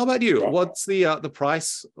 How about you? What's the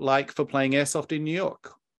price like for playing Airsoft in New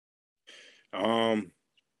York?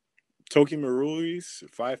 Tokyo Marui's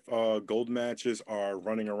 5 gold matches are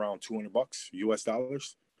running around $200 US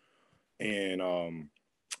dollars. And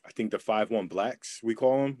I think the 5-1 blacks, we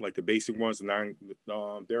call them, like the basic ones,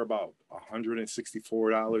 they're about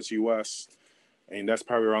 $164 US. And that's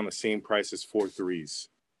probably around the same price as 4.3s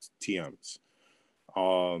TMs.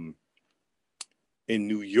 In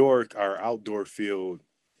New York, our outdoor field,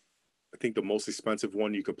 I think the most expensive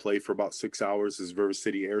one you could play for about 6 hours is River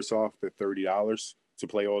City Airsoft at $30 to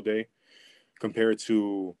play all day. Compared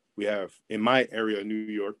to, we have, in my area of New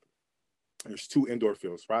York, there's 2 indoor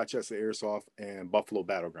fields, Rochester Airsoft and Buffalo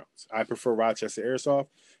Battlegrounds. I prefer Rochester Airsoft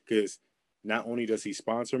because not only does he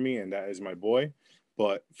sponsor me, and that is my boy,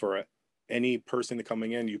 but for any person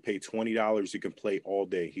coming in, you pay $20, you can play all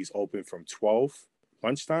day. He's open from 12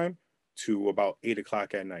 lunchtime to about 8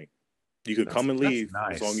 o'clock at night. You could come and leave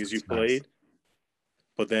as long as you played.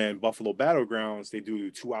 But then Buffalo Battlegrounds, they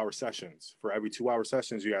do 2-hour sessions. For every 2-hour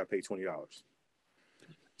sessions, you got to pay $20.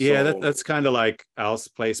 Yeah, so, that's kind of like our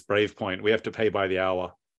place, Brave Point. We have to pay by the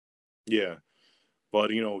hour. Yeah.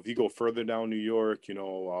 But, if you go further down New York,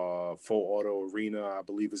 Full Auto Arena, I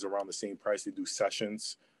believe, is around the same price. They do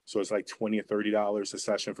sessions. So it's like $20 or $30 a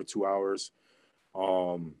session for 2 hours.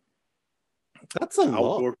 That's a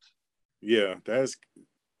lot. Yeah,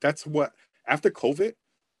 that's what, after COVID,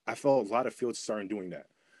 I felt a lot of fields starting doing that.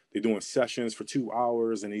 They're doing sessions for 2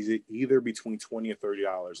 hours, and either between $20 and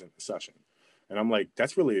 $30 in the session. And I'm like,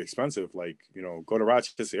 that's really expensive. Like, go to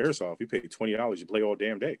Rochester Airsoft, you pay $20, you play all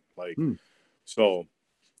damn day. Like, so,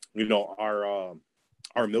 our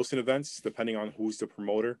Milson events, depending on who's the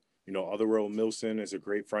promoter, Otherworld Milson is a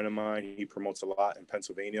great friend of mine. He promotes a lot in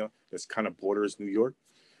Pennsylvania. That's kind of borders New York.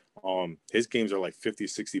 His games are like $50,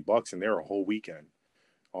 $60, and they're a whole weekend.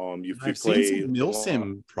 I've seen some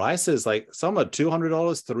Milsim prices, like some are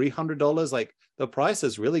 $200, $300. Like the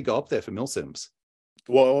prices really go up there for Milsims.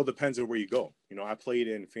 Well, it all depends on where you go. You know, I played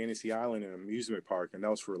in Fantasy Island in an amusement park, and that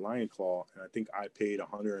was for Lion Claw, and I think I paid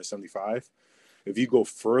 175. If you go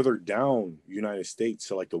further down United States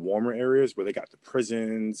to like the warmer areas where they got the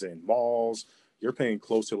prisons and malls, you're paying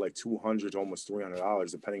close to like 200 to almost $300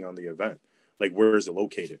 depending on the event. Like where is it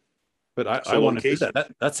located? But I So want to do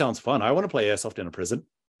location. that sounds fun. I want to play airsoft in a prison.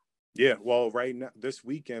 Yeah, well, right now this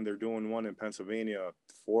weekend they're doing one in Pennsylvania.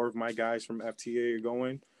 4 of my guys from FTA are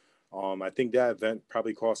going. I think that event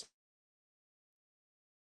probably costs.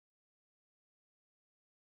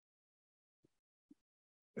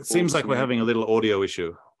 It seems like we're having a little audio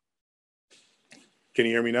issue. Can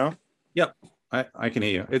you hear me now? Yep, I can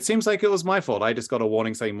hear you. It seems like it was my fault. I just got a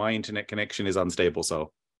warning saying my internet connection is unstable.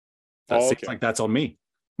 So that seems like that's on me.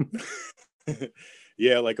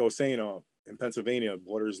 Yeah, like I was saying, in Pennsylvania,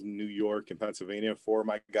 borders New York and Pennsylvania, 4 of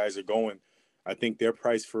my guys are going. I think their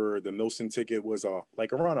price for the Milson ticket was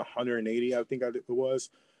like around 180, I think it was,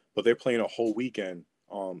 but they're playing a whole weekend.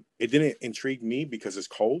 It didn't intrigue me because it's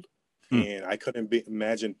cold, and I couldn't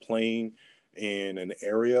imagine playing in an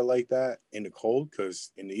area like that in the cold,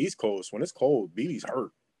 because in the East Coast, when it's cold, BBs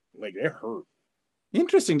hurt. Like, they hurt.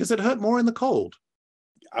 Interesting. Does it hurt more in the cold?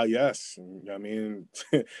 Yes. I mean,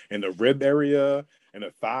 in the rib area and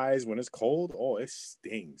the thighs when it's cold, oh, it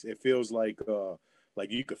stings. It feels like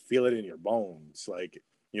you could feel it in your bones, like,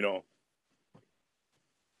 you know.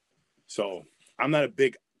 So I'm not a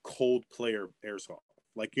big cold player airsoft.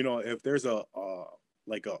 Like, you know, if there's a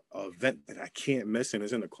event that I can't miss and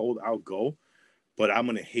is in the cold, I'll go. But I'm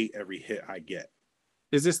gonna hate every hit I get.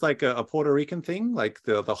 Is this like a Puerto Rican thing, like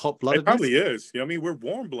the hot blooded? It probably is. You know what I mean? We're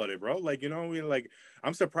warm blooded, bro. Like, you know,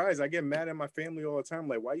 I'm surprised. I get mad at my family all the time.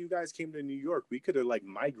 Like, why you guys came to New York? We could have like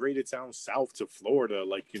migrated down south to Florida.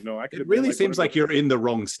 Like, you know, I could. It really seems like you're in the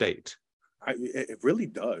wrong state. It really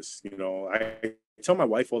does. You know, I tell my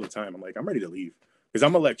wife all the time. I'm like, I'm ready to leave because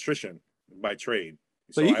I'm an electrician by trade.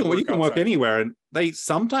 So you can work anywhere, and they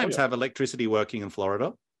sometimes have electricity working in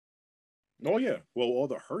Florida. Oh yeah. Well, all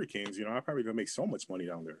the hurricanes. You know, I'm probably gonna make so much money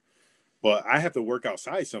down there. But I have to work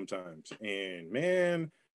outside sometimes. And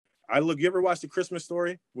man, you ever watch The Christmas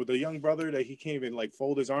Story with the young brother that he can't even like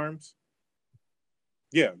fold his arms?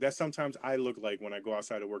 Yeah, that's sometimes I look like when I go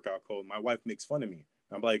outside to work out cold. My wife makes fun of me.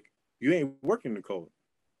 I'm like, you ain't working the cold.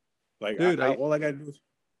 Like, dude, all I gotta do is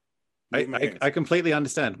I completely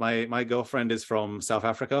understand. My girlfriend is from South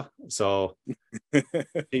Africa, so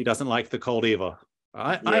he doesn't like the cold either.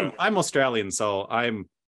 I'm Australian, so I'm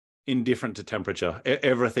indifferent to temperature.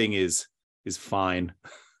 Everything is fine.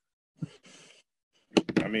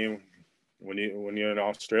 I mean, when you're in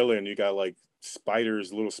Australia and you got like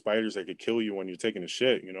little spiders that could kill you when you're taking a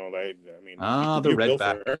shit, you know, like, I mean, the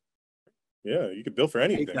redback. Yeah, you could build for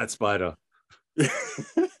anything. I hate that spider.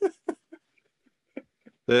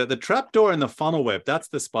 The trapdoor and the funnel web, that's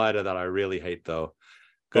the spider that I really hate, though.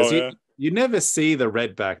 Because you never see the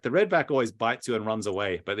redback. The redback always bites you and runs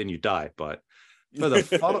away, but then you die. But for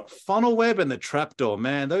the funnel web and the trapdoor,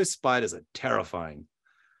 man, those spiders are terrifying.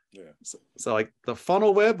 Yeah. So like the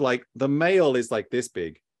funnel web, like the male is like this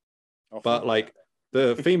big, but like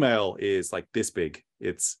the female is like this big.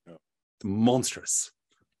 It's monstrous.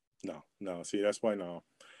 No. See, that's why no.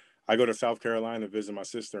 I go to South Carolina to visit my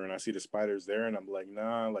sister, and I see the spiders there, and I'm like,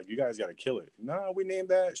 nah, like, you guys got to kill it. Nah, we named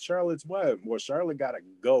that Charlotte's Web. Well, Charlotte got to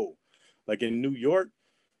go. Like, in New York,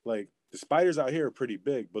 like, the spiders out here are pretty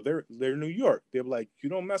big, but they're New York. They're like, you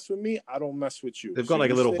don't mess with me, I don't mess with you. They've got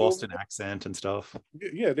like a little Boston accent and stuff.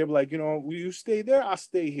 Yeah, they're like, you know, you stay there, I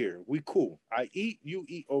stay here. We cool. I eat, you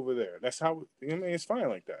eat over there. That's how, I mean, it's fine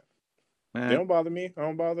like that. Man, they don't bother me. I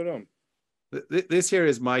don't bother them. This here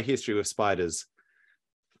is my history with spiders.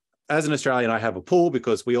 As an Australian, I have a pool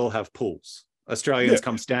because we all have pools. Australians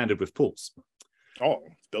come standard with pools. Oh,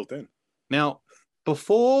 it's built in. Now,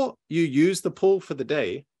 before you use the pool for the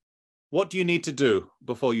day, what do you need to do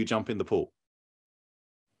before you jump in the pool?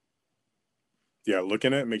 Yeah, look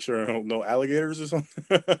in it, make sure no alligators or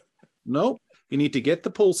something. No, you need to get the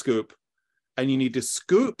pool scoop, and you need to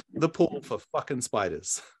scoop the pool for fucking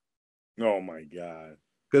spiders. Oh my God.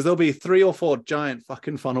 Because there'll be 3 or 4 giant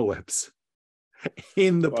fucking funnel webs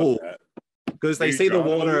in the pool. Because they see the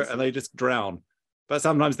water and they just drown. But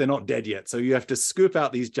sometimes they're not dead yet. So you have to scoop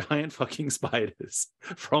out these giant fucking spiders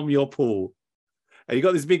from your pool. And you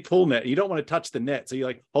got this big pool net. And you don't want to touch the net. So you're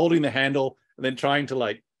like holding the handle and then trying to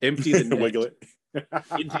like empty the net wiggle it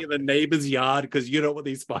into the neighbor's yard because you don't want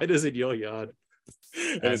these spiders in your yard.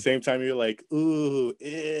 At the same time, you're like, ooh,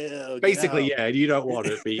 ew. Basically, yeah, and you don't want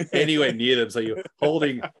to be anywhere near them. So you're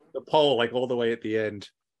holding the pole like all the way at the end.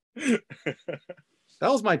 That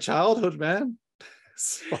was my childhood, man.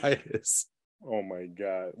 Spiders. Oh my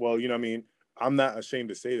God. Well, you know what I mean? I'm not ashamed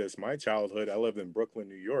to say this. My childhood, I lived in Brooklyn,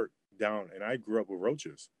 New York, and I grew up with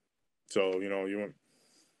roaches. So, the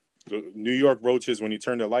New York roaches, when you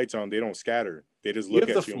turn the lights on, they don't scatter. They just You look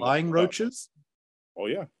have the at you and flying look up. roaches? Oh,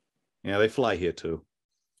 yeah. Yeah, they fly here too.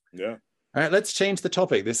 Yeah. All right, let's change the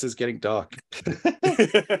topic. This is getting dark.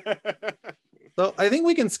 So I think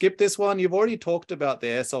we can skip this one. You've already talked about the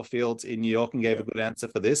airsoft fields in New York and gave a good answer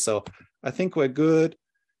for this. So I think we're good.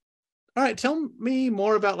 All right, tell me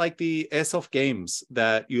more about like the airsoft games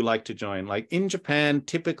that you like to join. Like in Japan,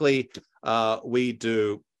 typically we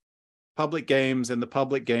do public games, and the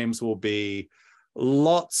public games will be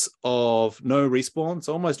lots of no respawn.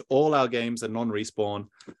 So almost all our games are non-respawn.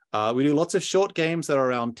 We do lots of short games that are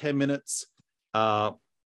around 10 minutes.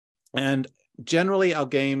 And generally our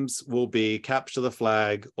games will be capture the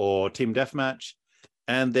flag or team deathmatch.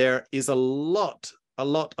 And there is a lot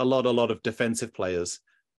of defensive players.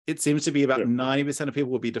 It seems to be about 90% of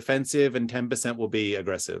people will be defensive and 10% will be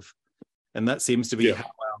aggressive. And that seems to be how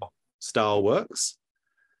our style works.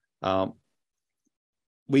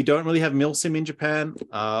 We don't really have milsim in Japan.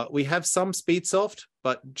 We have some speedsoft,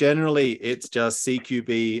 but generally it's just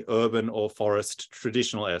CQB, urban or forest,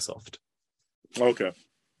 traditional airsoft. Okay.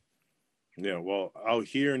 Yeah, well, out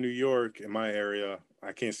here in New York, in my area,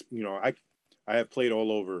 I can't, I have played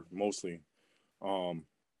all over mostly.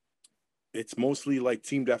 It's mostly like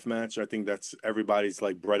team deathmatch. I think that's everybody's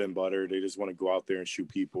like bread and butter. They just want to go out there and shoot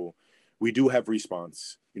people. We do have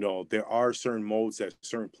response. There are certain modes that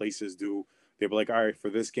certain places do. They'll be like, all right, for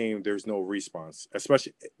this game, there's no response.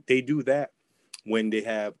 Especially, they do that when they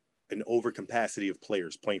have an overcapacity of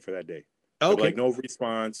players playing for that day. Okay. Like, no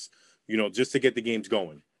response, just to get the games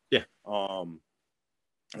going. Yeah.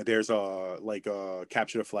 There's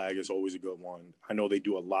capture the flag is always a good one. I know they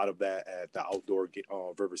do a lot of that at the outdoor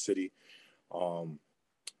River City.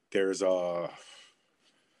 There's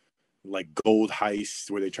like gold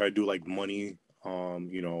heist where they try to do like money.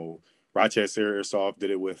 Rochester Airsoft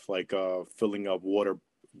did it with like filling up water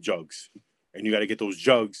jugs, and you got to get those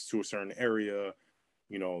jugs to a certain area.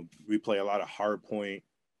 We play a lot of hard point.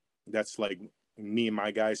 That's like me and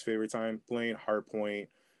my guys' favorite time playing hard point.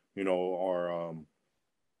 Or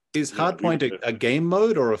is hard point a game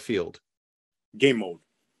mode or a field? Game mode.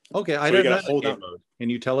 Okay, I don't know the game mode. Can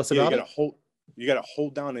you tell us about it? You got to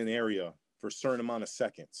hold down an area for a certain amount of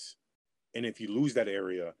seconds, and if you lose that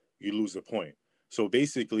area, you lose the point. So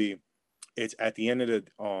basically, it's at the end of the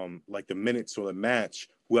the minutes or the match,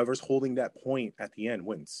 whoever's holding that point at the end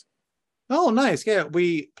wins. Oh, nice. Yeah,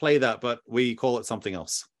 we play that, but we call it something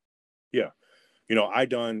else. Yeah.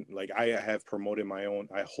 I have promoted my own,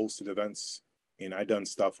 I hosted events, and I done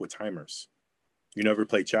stuff with timers. You never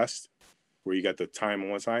play chess where you got the time on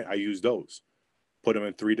one side? I use those. Put them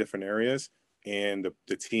in 3 different areas, and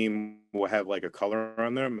the team will have like a color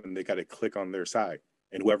on them, and they got to click on their side.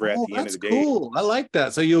 And whoever at the end of the day. Cool. I like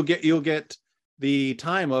that. So you'll get the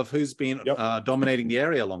time of who's been dominating the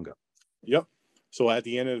area longer. Yep. So at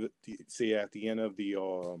the end of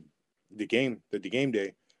the game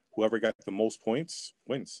day, whoever got the most points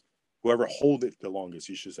wins. Whoever hold it the longest,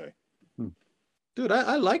 you should say. Dude,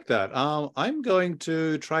 I like that. I'm going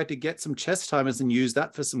to try to get some chess timers and use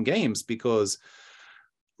that for some games, because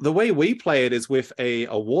the way we play it is with a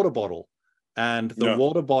water bottle, and the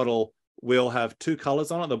water bottle will have 2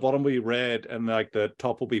 colors on it. The bottom will be red and like the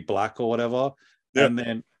top will be black or whatever. Yeah. And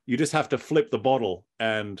then you just have to flip the bottle,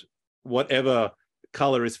 and whatever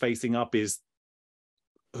color is facing up is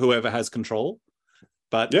whoever has control.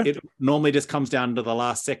 But it normally just comes down to the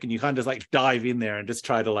last second. You kind of just like dive in there and just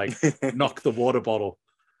try to like knock the water bottle.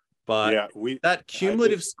 But that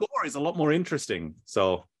cumulative score is a lot more interesting.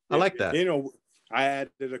 So I like that. I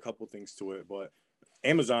added a couple things to it, but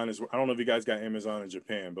Amazon is, I don't know if you guys got Amazon in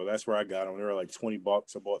Japan, but that's where I got them. They were like $20.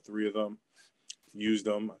 I bought 3 of them, used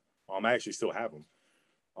them. I actually still have them.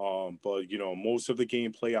 But most of the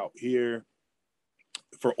gameplay out here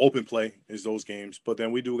for open play is those games. But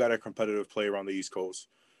then we do got a competitive play around the East Coast,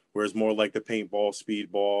 where it's more like the paintball,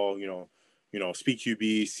 speedball, Speed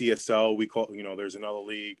QB, CSL. We call, there's another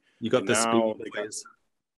league. You got the speed boys.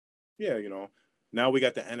 Now we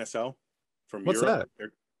got the NSL from What's Europe. That?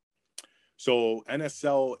 So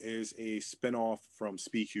NSL is a spinoff from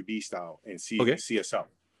Speed QB style and CSL.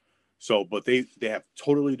 So, but they have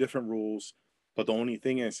totally different rules. But the only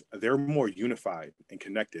thing is they're more unified and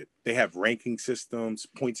connected. They have ranking systems,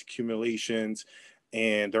 points accumulations,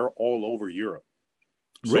 and they're all over Europe.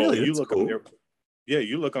 Really? So you look on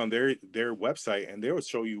you look on their website, and they will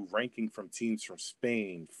show you ranking from teams from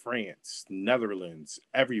Spain, France, Netherlands,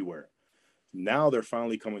 everywhere. Now they're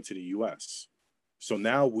finally coming to the US. So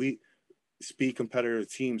now Speed competitive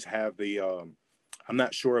teams have the I'm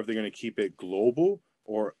not sure if they're going to keep it global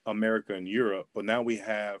or America and Europe, but now we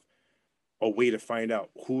have a way to find out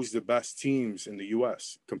who's the best teams in the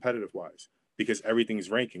US competitive wise, because everything's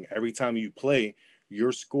ranking. Every time you play,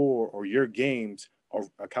 your score or your games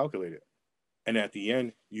are calculated. And at the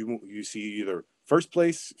end, you see either first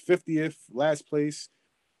place, 50th, last place.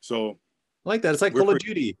 So I like that. It's like Call of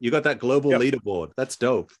Duty. You got that global leaderboard. That's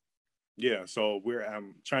dope. Yeah, so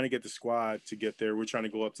I'm trying to get the squad to get there. We're trying to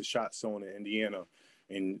go up to Shot Zone in Indiana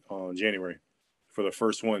in January for the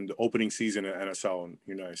first one, the opening season in NSL in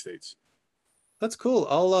the United States. That's cool.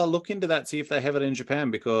 I'll look into that, see if they have it in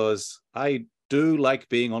Japan, because I do like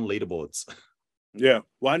being on leaderboards. Yeah,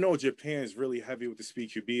 well, I know Japan is really heavy with the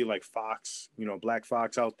speed QB, like Fox, Black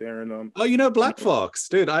Fox out there. And Oh, Black Fox,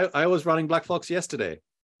 dude. I was running Black Fox yesterday.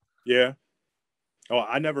 Yeah. Oh,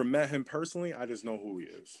 I never met him personally. I just know who he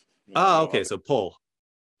is. Okay. So Paul.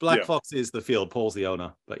 Black Fox is the field. Paul's the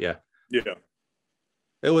owner. But yeah. Yeah.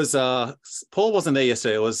 It was Paul wasn't there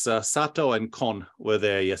yesterday. It was Sato and Con were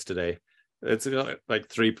there yesterday. It's like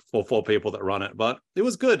 3 or 4 people that run it, but it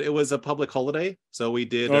was good. It was a public holiday, so we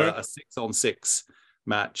did a 6-on-6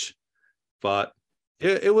 match. But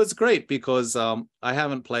it was great because I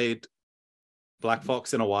haven't played Black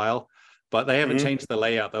Fox in a while, but they haven't changed the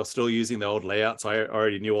layout. They're still using the old layout, so I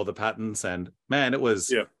already knew all the patterns. And man, it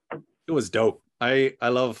was dope. I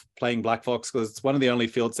love playing Black Fox because it's one of the only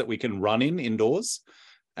fields that we can run in indoors.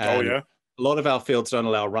 And a lot of our fields don't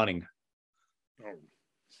allow running.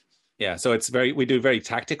 Yeah, so we do very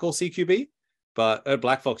tactical CQB, but at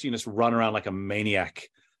Black Fox, you can just run around like a maniac.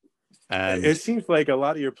 And it seems like a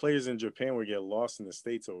lot of your players in Japan would get lost in the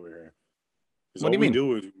States over here. What do you mean?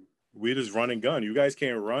 Do is we just run and gun. You guys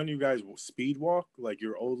can't run. You guys speed walk like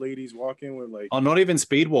your old ladies walking with like. Oh, not even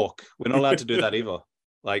speed walk. We're not allowed to do that either.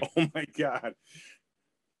 Like, oh my God.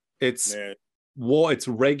 It's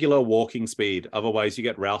regular walking speed. Otherwise, you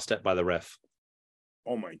get roused at by the ref.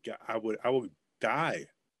 Oh my God. I would die.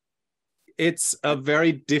 It's a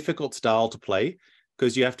very difficult style to play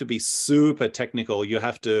because you have to be super technical. You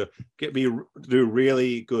have to do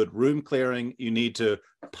really good room clearing. You need to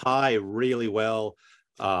pie really well.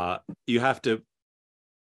 You have to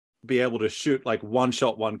be able to shoot like one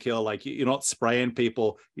shot, one kill. Like you're not spraying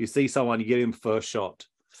people. You see someone, you get him first shot.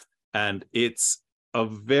 And it's a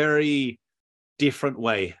very different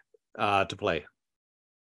way to play.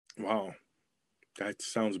 Wow. That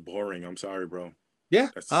sounds boring. I'm sorry, bro. Yeah,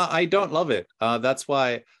 I don't love it. That's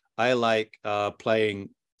why I like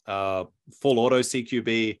playing full auto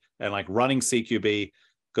CQB and like running CQB,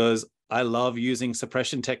 because I love using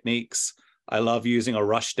suppression techniques. I love using a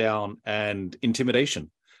rush down and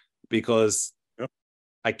intimidation because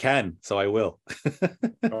I can, so I will.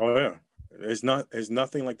 Oh yeah. There's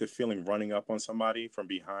nothing like the feeling running up on somebody from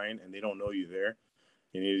behind and they don't know you there.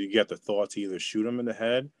 And you get the thought to either shoot them in the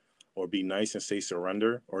head or be nice and say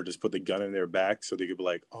surrender, or just put the gun in their back so they could be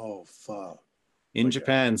like, oh, fuck. In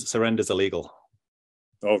Japan, surrender's illegal.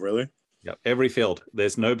 Oh, really? Yeah, every field.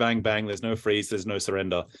 There's no bang, bang. There's no freeze. There's no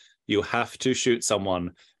surrender. You have to shoot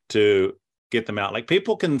someone to get them out. Like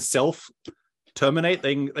people can self-terminate.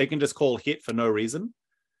 They can just call hit for no reason.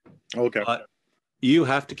 Okay. But you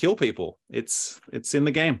have to kill people. It's in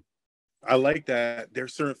the game. I like that.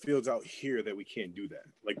 There's certain fields out here that we can't do that,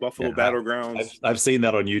 like Buffalo Battlegrounds. I've seen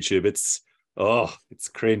that on YouTube. It's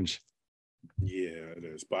cringe. Yeah, it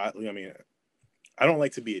is. But I mean, I don't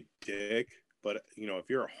like to be a dick, but if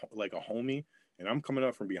you're like a homie and I'm coming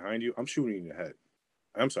up from behind you, I'm shooting you in the head.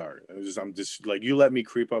 I'm sorry. I'm just like, you let me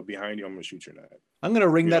creep up behind you, I'm gonna shoot you in the head. I'm gonna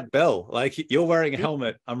ring that bell. Like you're wearing a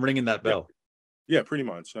helmet, I'm ringing that bell. Yeah, pretty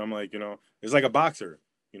much. I'm like, it's like a boxer.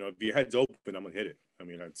 If your head's open, I'm gonna hit it. I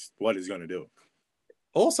mean, that's what he's gonna do.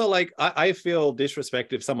 Also, like I feel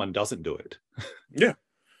disrespect if someone doesn't do it. Yeah,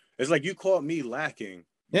 it's like you caught me lacking.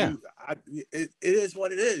 Yeah, it is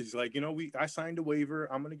what it is. Like I signed a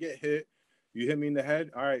waiver. I'm gonna get hit. You hit me in the head.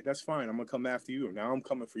 All right, that's fine. I'm gonna come after you. Now I'm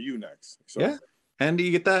coming for you next. So. Yeah, and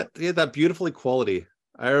you get that beautiful equality.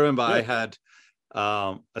 I remember I had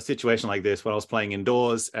a situation like this when I was playing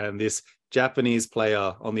indoors, and this Japanese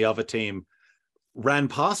player on the other team ran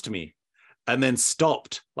past me and then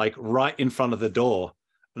stopped like right in front of the door.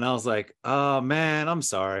 And I was like, oh man, I'm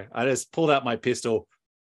sorry. I just pulled out my pistol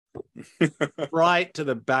right to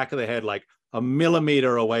the back of the head, like a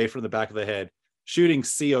millimeter away from the back of the head, shooting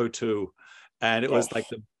CO2. And it was like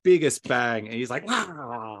the biggest bang. And he's like,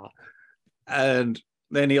 ah! And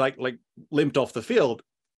then he like limped off the field.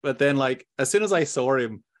 But then like, as soon as I saw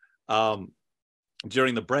him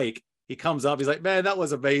during the break, he comes up, he's like, man, that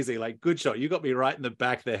was amazing. Like, good shot. You got me right in the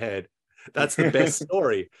back of the head. That's the best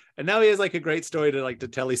story. And now he has like a great story to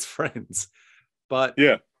tell his friends. But,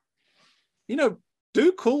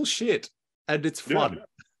 do cool shit, and it's Yeah. fun.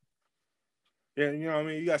 Yeah, you know, I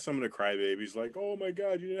mean, you got some of the crybabies like, "Oh my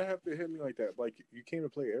God, you didn't have to hit me like that." Like, you came to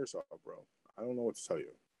play airsoft, bro. I don't know what to tell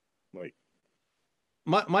you. Like,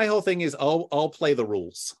 My whole thing is I'll play the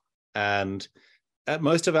rules, and at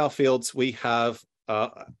most of our fields we have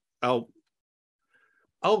our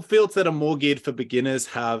fields that are more geared for beginners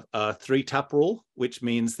have a 3-tap rule, which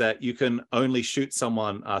means that you can only shoot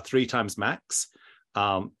someone 3 times max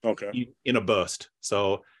okay, in a burst.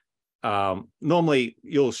 So normally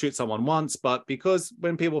you'll shoot someone once, but because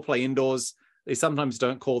when people play indoors, they sometimes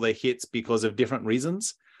don't call their hits because of different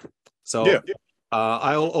reasons. So yeah,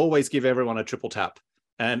 I'll always give everyone a triple tap.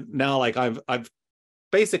 And now, like I've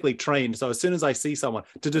basically trained. So as soon as I see someone,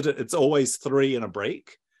 it's always 3 in a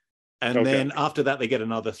break, and okay, then after that they get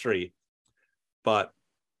another 3. But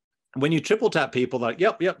when you triple tap people, like,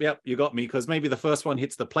 yep, you got me, because maybe the first one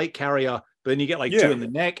hits the plate carrier, but then you get like 2 yeah, in the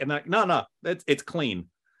neck, and like, no, it's clean.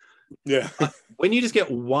 yeah, When you just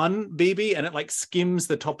get 1 BB and it like skims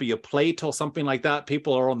the top of your plate or something like that,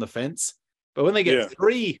 people are on the fence. But when they get yeah,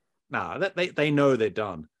 3, they know they're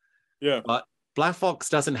done. yeah. But Black Fox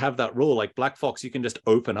doesn't have that rule. Like Black Fox, you can just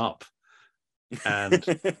open up. And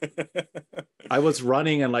I was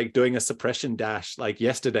running and like doing a suppression dash like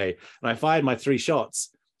yesterday, and I fired my 3 shots,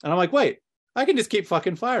 and I'm like, wait, I can just keep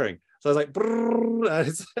fucking firing. So I was like, I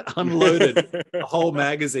just unloaded the whole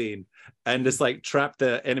magazine and just like trapped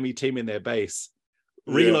the enemy team in their base,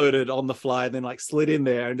 Yeah, reloaded on the fly, and then like slid in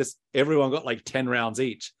there, and just everyone got like 10 rounds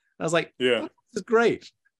each. And I was like, yeah, oh, this is great.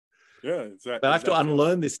 yeah. But I It's have to that feeling.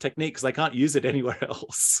 unlearn this technique because I can't use it anywhere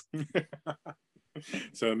else.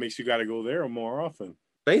 So it makes you got to go there more often.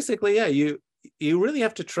 Basically, yeah, you really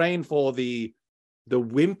have to train for the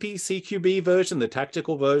wimpy CQB version, the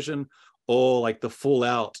tactical version, or like the full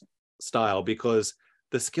out style, because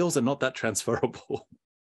the skills are not that transferable.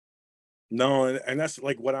 No, and that's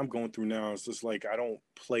like what I'm going through now. It's just like I don't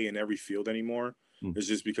play in every field anymore. It's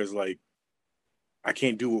just because like I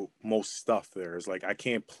can't do most stuff there. It's like I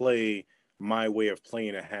can't play my way of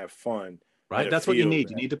playing and have fun at Right? a That's what you field. need.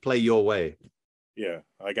 You need to play your way. Yeah,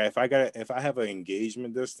 like if I have an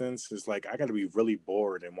engagement distance, it's like I got to be really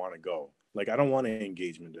bored and want to go. Like I don't want an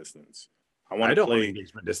engagement distance. I want I to don't want play.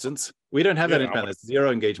 engagement distance. We don't have that Yeah, in Japan. It's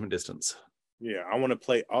 0 engagement distance. I want to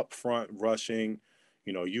play up front, rushing.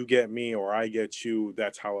 You get me or I get you.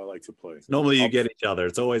 That's how I like to play. Normally you Up, get each other.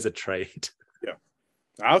 It's always a trade. yeah.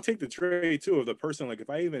 I'll take the trade too. If the person, like, if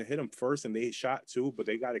I even hit them first and they shot too, but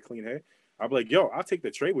they got a clean hit, I'll be like, yo, I'll take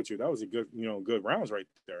the trade with you. That was a good, good rounds right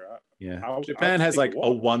there. Yeah. I'll Japan has take the like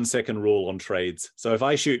a walk. 1-second rule on trades. So if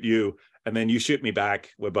I shoot you and then you shoot me back,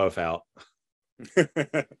 we're both out.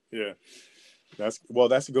 Yeah. That's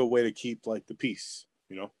a good way to keep like the peace.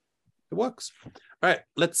 It works. All right,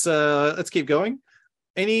 let's keep going.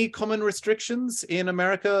 Any common restrictions in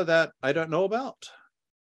America that I don't know about?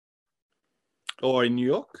 Or in New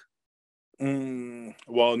York?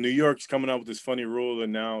 Well, New York's coming up with this funny rule,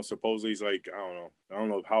 and now supposedly it's like I don't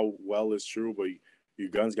know how well it's true, but your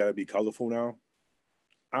guns got to be colorful now.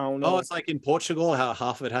 I don't Oh, know. it's like in Portugal, how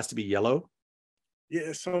half of it has to be yellow.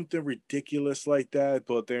 Yeah, something ridiculous like that.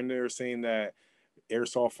 But then they're saying that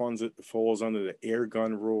airsoft funds falls under the air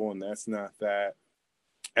gun rule, and that's not that.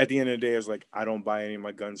 At the end of the day, it's like I don't buy any of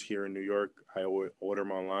my guns here in New York. I order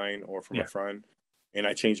them online or from a Yeah. friend, and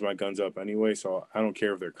I change my guns up anyway. So I don't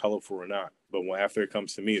care if they're colorful or not. But after it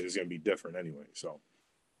comes to me, it's gonna be different anyway. So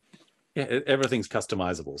Yeah, everything's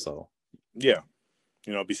customizable. So yeah,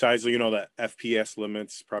 besides the FPS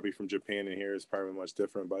limits probably from Japan and here is probably much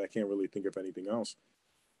different. But I can't really think of anything else.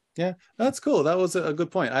 yeah, that's cool. That was a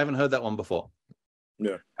good point. I haven't heard that one before.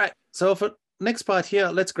 Yeah. All right. So for next part here,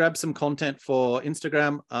 let's grab some content for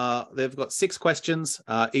Instagram. They've got 6 questions.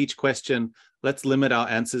 Each question, let's limit our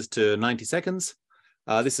answers to 90 seconds.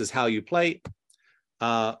 This is how you play.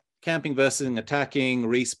 Camping versus attacking,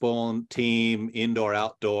 respawn, team, indoor,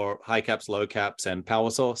 outdoor, high caps, low caps, and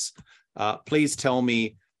power source. Please tell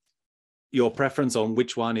me your preference on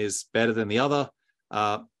which one is better than the other.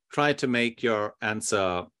 Try to make your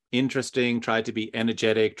answer interesting, try to be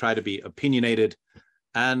energetic, try to be opinionated,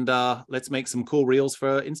 and let's make some cool reels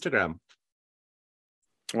for Instagram.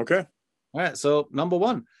 Okay. All right, so number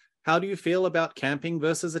 1, how do you feel about camping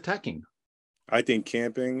versus attacking? I think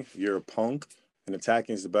camping, you're a punk, and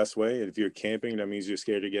attacking is the best way. And if you're camping, that means you're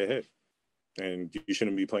scared to get hit, and you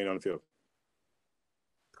shouldn't be playing on the field.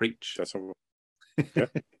 Preach. That's all. Yeah.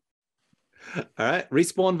 All right,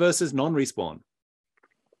 respawn versus non-respawn.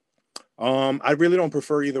 I really don't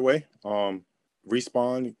prefer either way.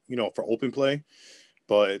 Respawn, for open play,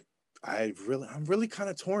 but I'm really kind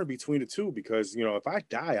of torn between the two because if I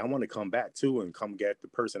die, I want to come back too and come get the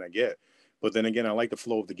person I get. But then again, I like the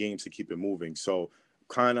flow of the games to keep it moving. So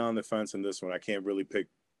kind of on the fence in this one. I can't really pick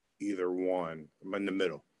either one. I'm in the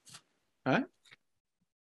middle. All right.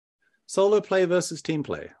 Solo play versus team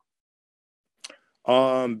play.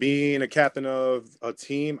 Being a captain of a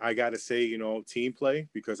team, I gotta say, team play,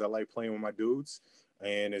 because I like playing with my dudes,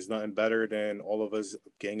 and there's nothing better than all of us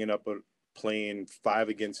ganging up playing 5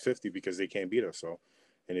 against 50 because they can't beat us. So,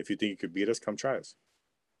 and if you think you could beat us, come try us.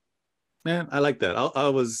 Man, I like that.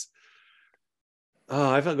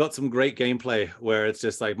 I've got some great gameplay where it's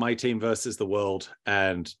just like my team versus the world,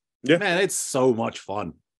 and Yeah, man, it's so much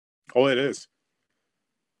fun. oh, it is.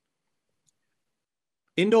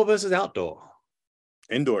 Indoor versus outdoor.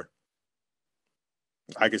 Indoor.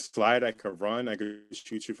 I could slide, I could run, I could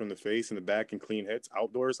shoot you from the face and the back and clean hits.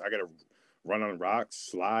 Outdoors, I gotta run on rocks,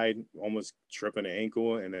 slide, almost trip an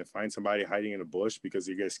ankle, and then find somebody hiding in a bush because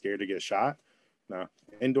you get scared to get shot. Nah,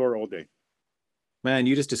 indoor all day. Man,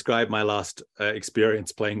 you just described my last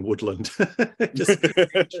experience playing Woodland. Just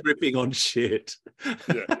tripping on shit.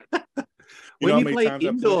 Yeah. When you play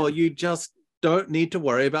indoor, you just don't need to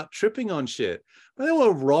worry about tripping on shit. But there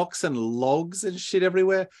were rocks and logs and shit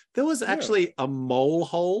everywhere. There was actually a mole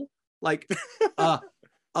hole, like a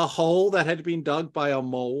hole that had been dug by a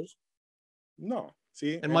mole. No,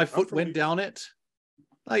 see, and my foot went down it.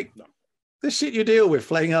 Like, the shit you deal with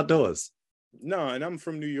playing outdoors. No, and I'm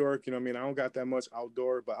from New York, I don't got that much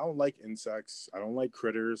outdoor, but I don't like insects. I don't like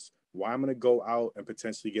critters. Why I'm going to go out and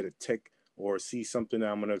potentially get a tick or see something that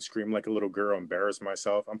I'm going to scream like a little girl, embarrass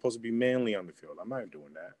myself? I'm supposed to be manly on the field. I'm not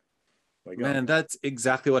doing that. Like, man, that's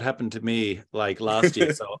exactly what happened to me like last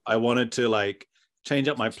year. So I wanted to like change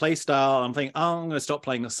up my play style. I'm thinking, I'm going to stop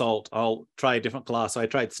playing assault. I'll try a different class. So I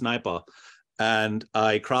tried sniper, and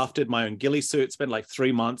I crafted my own ghillie suit, spent like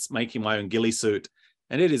 3 months making my own ghillie suit.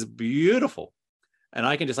 And it is beautiful. And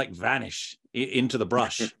I can just like vanish into the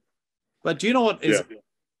brush. But do you know what is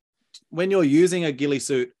when you're using a ghillie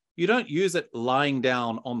suit, you don't use it lying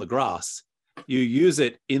down on the grass. You use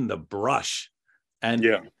it in the brush. And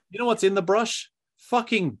you know what's in the brush?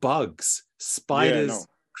 Fucking bugs, spiders,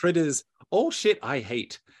 critters, all shit I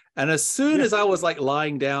hate. And as soon as I was like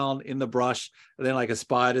lying down in the brush, and then like a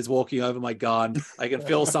spider's walking over my gun, I can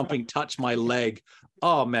feel something touch my leg.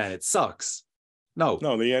 Oh man, it sucks. No,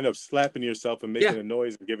 then you end up slapping yourself and making a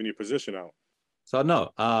noise and giving your position out. So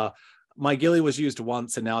no, my ghillie was used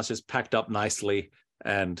once, and now it's just packed up nicely.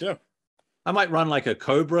 And I might run like a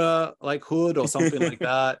Cobra like hood or something like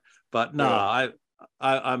that. But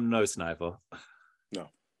I'm no sniper. No.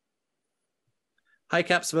 High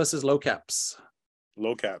caps versus low caps.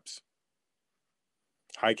 Low caps.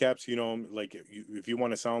 High caps, like if you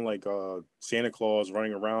want to sound like Santa Claus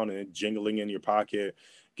running around and jingling in your pocket,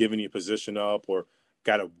 giving you position up, or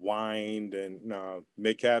got to wind, and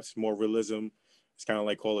mid caps, more realism. It's kind of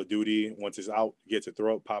like Call of Duty. Once it's out, you get to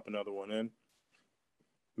throw it, pop another one in.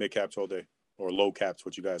 Mid caps all day, or low caps,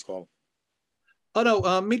 what you guys call them. Oh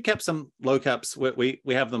no, mid caps and low caps. We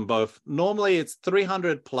have them both. Normally, it's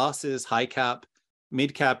 300 plus is high cap.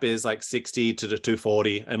 Mid cap is like 60 to the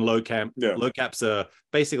 240, and low caps are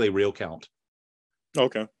basically real count.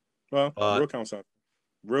 Okay, well, real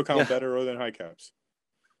count better than high caps.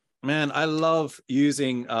 Man, I love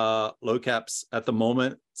using low caps at the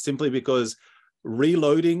moment simply because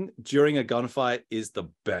reloading during a gunfight is the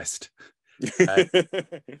best.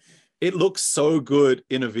 It looks so good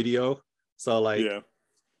in a video. So like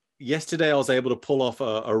yesterday I was able to pull off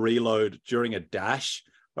a reload during a dash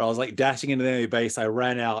where I was like dashing into the enemy base. I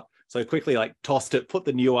ran out. So I quickly like tossed it, put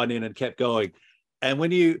the new one in, and kept going. And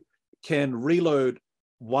when you can reload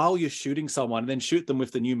while you're shooting someone and then shoot them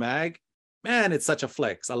with the new mag, man, it's such a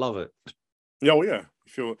flex. I love it. Yeah.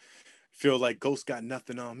 Feel like Ghost got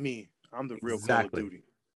nothing on me. I'm the real Call of Duty.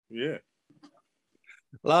 Yeah.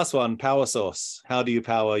 Last one, power source. How do you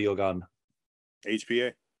power your gun?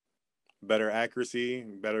 HPA. Better accuracy,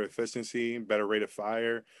 better efficiency, better rate of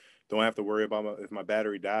fire. Don't have to worry about if my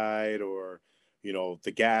battery died, or,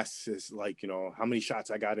 the gas is like, how many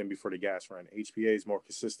shots I got in before the gas ran. HPA is more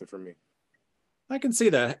consistent for me. I can see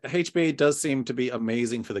that. HPA does seem to be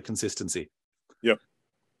amazing for the consistency. Yep.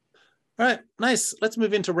 All right, nice. Let's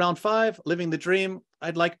move into round 5, living the dream.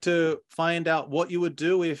 I'd like to find out what you would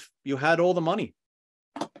do if you had all the money.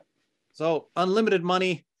 So, unlimited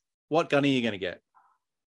money, what gun are you going to get?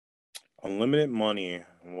 Unlimited money,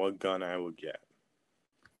 what gun I would get?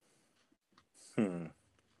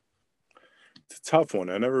 It's a tough one.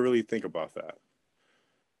 I never really think about that.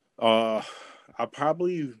 I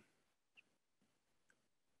probably,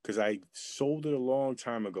 because I sold it a long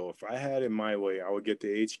time ago. If I had it my way, I would get the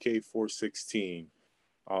HK416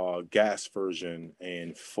 gas version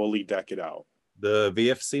and fully deck it out. The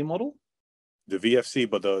VFC model? The VFC,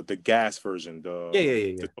 but the gas version.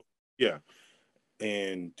 Yeah. Yeah.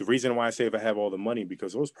 And the reason why I say if I have all the money,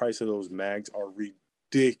 because those prices of those mags are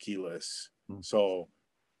ridiculous. So,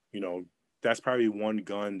 that's probably one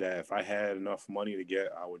gun that if I had enough money to get,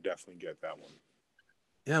 I would definitely get that one.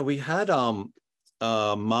 Yeah, we had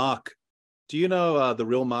Mark. Do you know the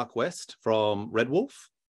real Mark West from Red Wolf?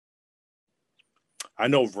 I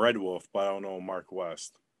know Red Wolf, but I don't know Mark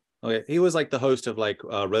West. Okay, he was like the host of like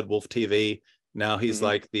Red Wolf TV. Now he's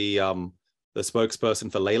like the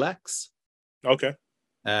spokesperson for Laylax. Okay.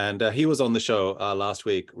 And he was on the show last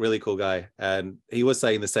week. Really cool guy, and he was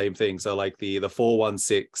saying the same thing. So like the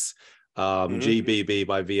 416 GBB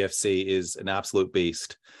by VFC is an absolute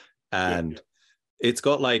beast, and it's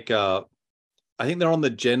got like I think they're on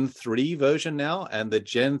the Gen 3 version now, and the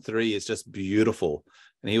Gen 3 is just beautiful.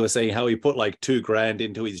 And he was saying how he put like $2,000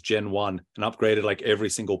 into his Gen 1 and upgraded like every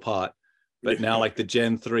single part, but now like the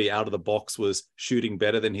Gen 3 out of the box was shooting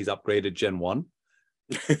better than his upgraded Gen 1.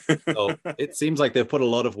 So it seems like they've put a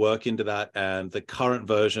lot of work into that, and the current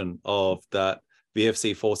version of that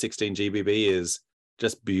VFC 416 GBB is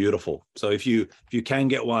just beautiful. So if you can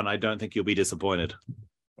get one, I don't think you'll be disappointed.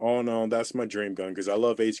 Oh no, that's my dream gun because I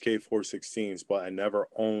love HK 416s, but I never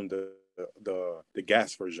owned the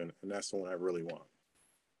gas version, and that's the one I really want.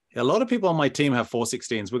 Yeah, a lot of people on my team have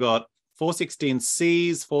 416s. We got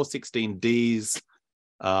 416Cs, 416Ds.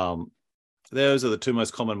 Those are the two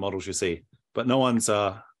most common models you see. But no one's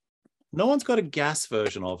got a gas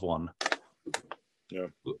version of one. Yeah,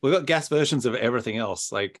 we've got gas versions of everything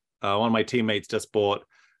else. Like one of my teammates just bought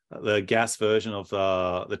the gas version of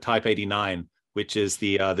the Type 89, which is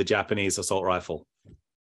the Japanese assault rifle.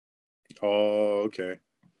 Oh, okay.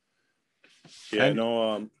 Yeah,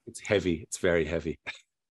 and it's heavy. It's very heavy.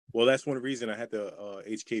 Well, that's one reason I had the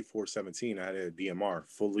HK 417. I had a DMR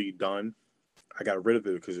fully done. I got rid of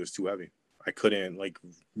it because it was too heavy. I couldn't like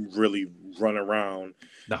really run around,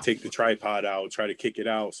 take the tripod out, try to kick it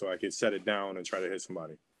out so I could set it down and try to hit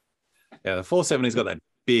somebody. Yeah, the 470's got that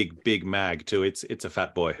big mag too. It's a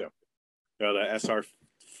fat boy. Yeah, the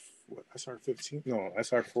SR15? No,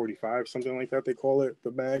 SR45, something like that they call it,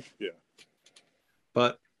 the mag. Yeah.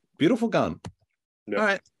 But beautiful gun. Yeah. All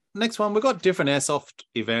right. Next one, we've got different airsoft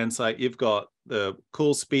events. Like you've got the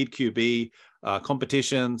cool Speed QB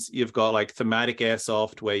competitions. You've got like thematic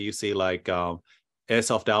airsoft where you see like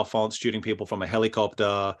Airsoft Alphonse shooting people from a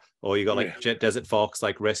helicopter, or you got like Jet Desert Fox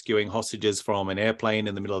like rescuing hostages from an airplane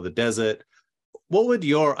in the middle of the desert. What would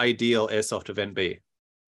your ideal airsoft event be?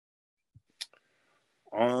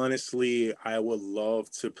 Honestly, I would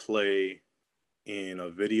love to play in a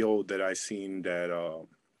video that I seen that I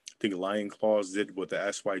think Lion Claws did with the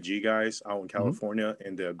SYG guys out in California.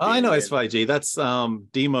 And I know SYG. That's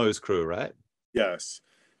Demo's crew, right? Yes.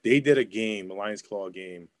 They did a game, a Lion's Claw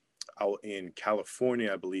game out in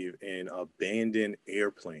California, I believe, in abandoned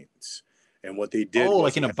airplanes. And what they did was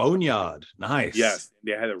like in a boneyard. Nice. Yes.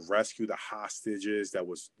 They had to rescue the hostages that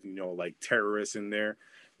was, like terrorists in there.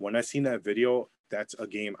 When I seen that video, that's a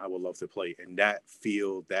game I would love to play. In that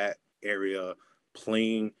field, that area,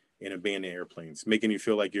 playing in abandoned airplanes, making you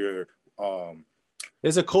feel like you're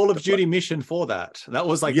there's a Call of Duty mission for that. That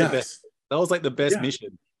was like the best. That was like the best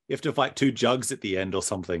mission. You have to fight two jugs at the end or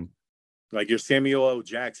something. Like you're Samuel L.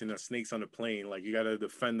 Jackson, the snakes on the plane. Like you got to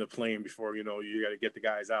defend the plane before you got to get the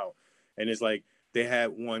guys out. And it's like they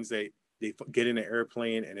had ones that they get in an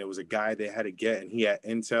airplane, and it was a guy they had to get, and he had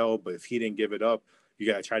intel, but if he didn't give it up, you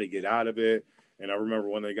got to try to get out of it. And I remember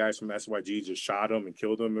one of the guys from SYG just shot him and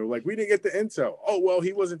killed him. And we're like, we didn't get the intel. Oh, well,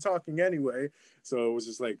 he wasn't talking anyway. So it was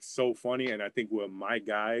just like so funny. And I think with my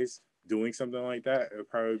guys doing something like that, it would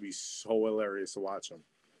probably be so hilarious to watch them.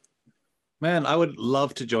 Man, I would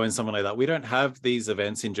love to join something like that. We don't have these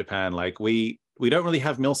events in Japan. Like we don't really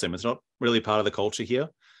have milsim. It's not really part of the culture here.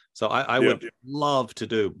 So I would love to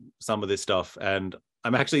do some of this stuff. And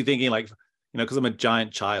I'm actually thinking like, because I'm a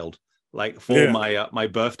giant child, like for my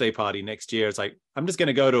birthday party next year, it's like, I'm just going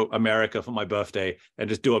to go to America for my birthday and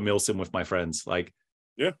just do a milsim with my friends. Like,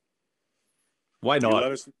 why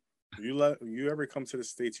not? You ever come to the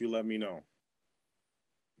States, you let me know.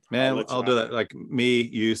 Man, I'll do that. Like me,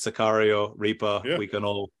 you, Sicario, Reaper, we can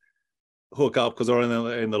all hook up because we're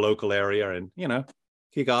in the local area and,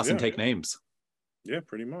 kick ass and take names. Yeah,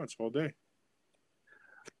 pretty much all day.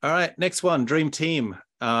 All right, next one, Dream Team.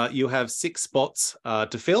 You have 6 spots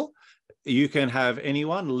to fill. You can have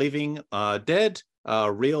anyone living, dead,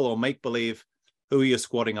 real or make-believe. Who are you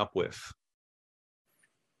squatting up with?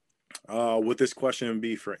 Would this question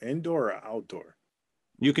be for indoor or outdoor?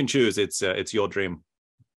 You can choose. It's your dream.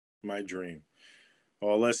 My dream.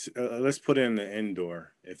 Well, let's put it in the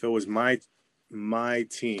indoor. If it was my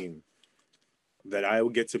team, that I will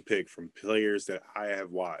get to pick from players that I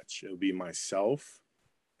have watched. It'll be myself.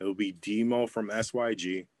 It'll be Demo from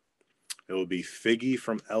SYG. It will be Figgy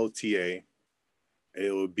from LTA.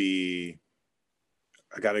 It will be,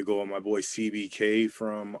 I got to go with my boy CBK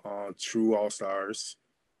from True All Stars.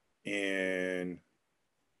 And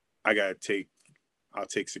I'll take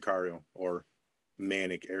Sicario or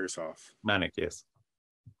Manic Airsoft. Manic, yes.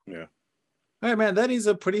 Yeah. All right, man, that is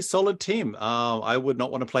a pretty solid team. I would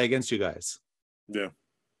not want to play against you guys. Yeah.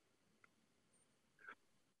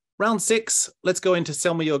 Round 6, let's go into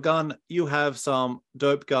sell me your gun. You have some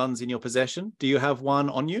dope guns in your possession. Do you have one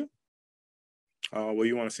on you? What do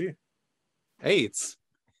you want to see? Hey, it's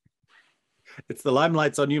the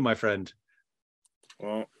limelight's on you, my friend.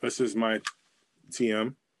 Well, this is my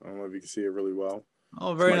TM. I don't know if you can see it really well.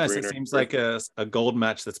 Oh, very nice. It seems like a gold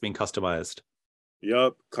match that's been customized.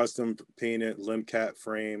 Yup, custom painted limb cap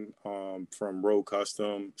frame from Row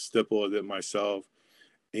Custom. Stippled it myself.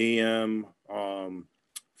 AM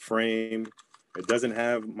frame. It doesn't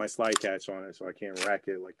have my slide catch on it, so I can't rack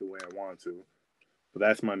it like the way I want to. But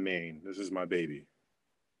that's my main. This is my baby.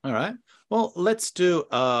 All right. Well, let's do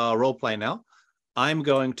a role play now. I'm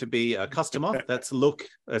going to be a customer that's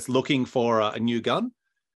looking for a new gun,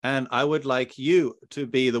 and I would like you to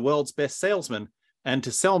be the world's best salesman and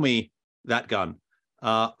to sell me that gun.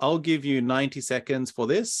 I'll give you 90 seconds for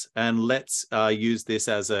this, and let's use this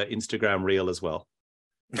as an Instagram reel as well.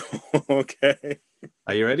 Okay.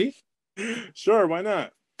 Are you ready? Sure, why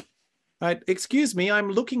not? All right. Excuse me,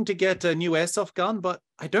 I'm looking to get a new airsoft gun, but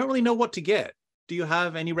I don't really know what to get. Do you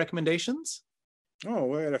have any recommendations? Oh,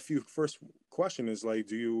 well, I had a few. First question is like,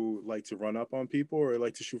 do you like to run up on people or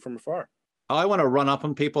like to shoot from afar? I want to run up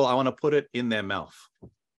on people. I want to put it in their mouth.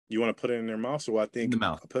 You want to put it in their mouth? So I think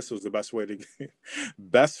a pistol is the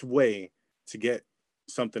best way to get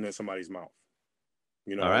something in somebody's mouth.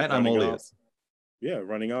 You know, all right, I'm all ears. Yeah,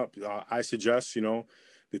 running up. I suggest, the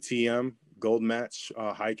TM Gold Match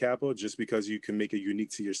high capo, just because you can make it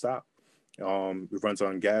unique to your stop. It runs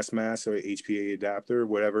on gas mask or HPA adapter,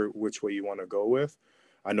 which way you want to go with.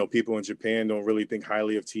 I know people in Japan don't really think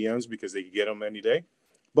highly of TMs because they can get them any day.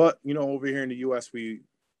 But, over here in the U.S., we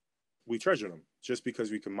treasure them just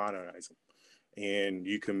because we can modernize them. And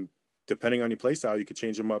you can, depending on your play style, you can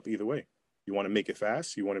change them up either way. You want to make it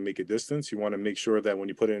fast. You want to make it distance. You want to make sure that when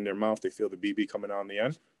you put it in their mouth, they feel the BB coming out in the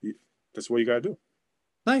end. That's what you got to do.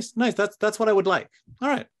 Nice. That's what I would like. All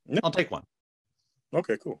right. Yeah. I'll take one.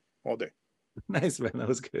 Okay, cool. All day. Nice, man. That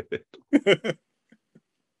was good.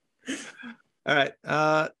 All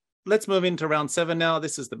right. Let's move into round 7 now.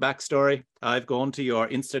 This is the backstory. I've gone to your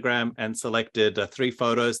Instagram and selected 3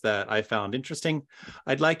 photos that I found interesting.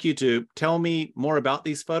 I'd like you to tell me more about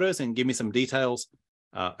these photos and give me some details.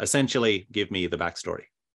 Essentially, give me the backstory.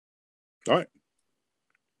 All right.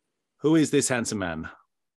 Who is this handsome man?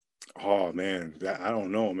 Oh, man. I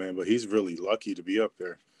don't know, man, but he's really lucky to be up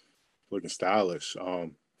there looking stylish.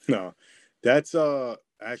 No, that's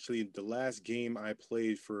actually the last game I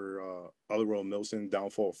played for Other World Milson,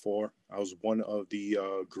 Downfall 4. I was one of the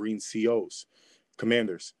Green COs,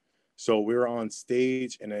 commanders. So we were on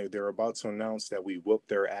stage, and they're about to announce that we whooped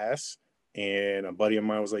their ass. And a buddy of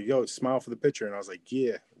mine was like, yo, smile for the picture. And I was like,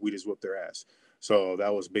 yeah, we just whooped their ass. So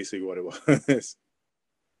that was basically what it was.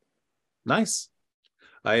 Nice.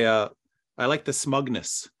 I like the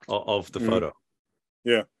smugness of the photo.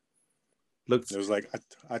 Yeah. Looks. It was like,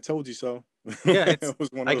 I told you so. Yeah,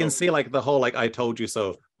 I can see like the whole like I told you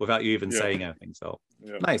so without you even Yeah. saying anything. So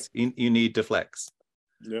Yeah. nice. You need to flex.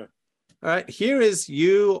 Yeah. All right. Here is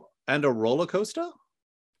you and a roller coaster.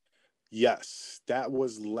 Yes, that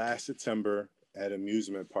was last September at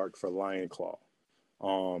amusement park for Lion Claw,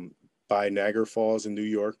 by Niagara Falls in New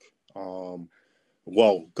York.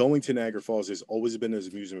 Well, going to Niagara Falls has always been an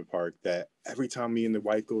amusement park that every time me and the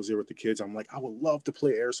wife goes there with the kids, I'm like, I would love to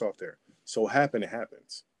play airsoft there. So it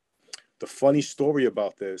happens. The funny story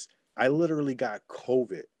about this, I literally got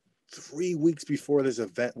COVID 3 weeks before this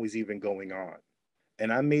event was even going on.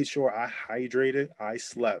 And I made sure I hydrated, I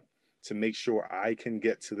slept to make sure I can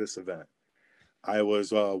get to this event. I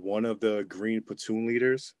was one of the green platoon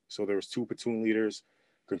leaders. So there was 2 platoon leaders,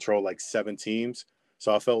 control like 7 teams.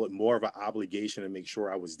 So I felt more of an obligation to make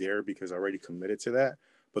sure I was there because I already committed to that.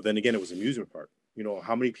 But then again, it was an amusement park.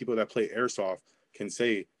 How many people that play airsoft can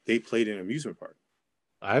say they played in an amusement park?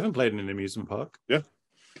 I haven't played in an amusement park. Yeah.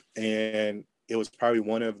 And it was probably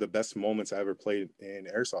one of the best moments I ever played in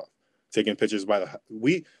airsoft. Taking pictures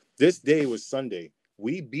this day was Sunday.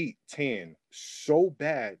 We beat Tan so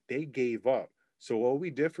bad they gave up. So what we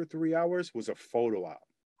did for 3 hours was a photo op.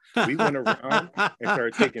 We went around and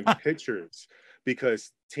started taking pictures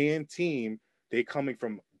because Tan team, they coming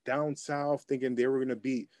from down south thinking they were going to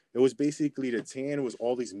beat. It was basically the tan was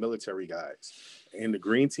all these military guys, and the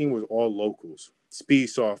green team was all locals, speed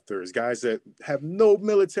softers, guys that have no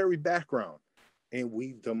military background, and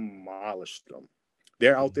we demolished them.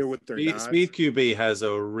 They're out there with their nods. Speed QB has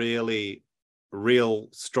a real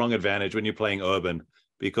strong advantage when you're playing urban,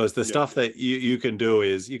 because the stuff that you can do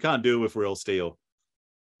is you can't do with real steel.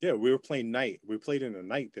 Yeah, we were playing night. We played in the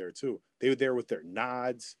night there too. They were there with their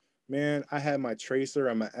nods. Man, I had my tracer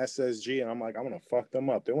and my SSG, and I'm like, I want to fuck them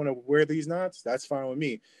up. They want to wear these knots? That's fine with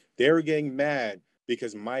me. They were getting mad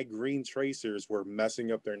because my green tracers were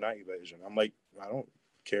messing up their night vision. I'm like, I don't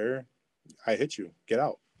care. I hit you. Get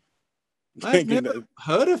out. I've never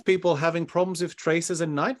heard of people having problems with tracers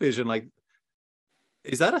and night vision. Like,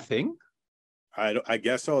 is that a thing? I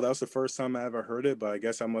guess so. That was the first time I ever heard it, but I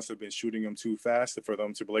guess I must have been shooting them too fast for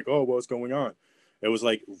them to be like, oh, what's going on? It was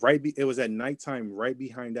like it was at nighttime right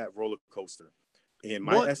behind that roller coaster. And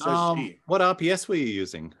my SSG. What RPS were you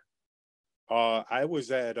using? I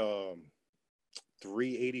was at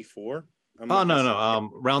 384. No.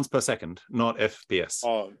 Rounds per second, not FPS.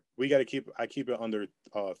 I keep it under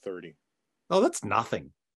 30. Oh, that's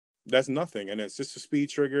nothing. That's nothing. And it's just a speed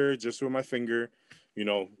trigger, just with my finger,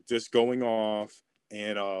 just going off.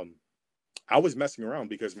 And I was messing around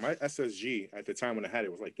because my SSG at the time when I had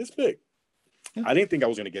it was like this big. Yeah. I didn't think I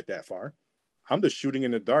was going to get that far. I'm just shooting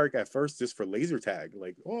in the dark at first just for laser tag.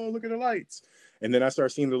 Like, oh, look at the lights. And then I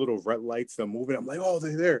started seeing the little red lights, them moving. I'm like, oh,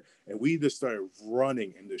 they're there. And we just started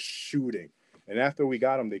running and just shooting. And after we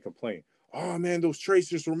got them, they complained. Oh, man, those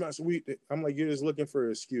tracers were messing. I'm like, you're just looking for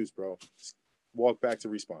an excuse, bro. Just walk back to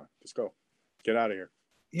respawn. Just go. Get out of here.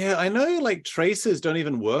 Yeah, I know like tracers don't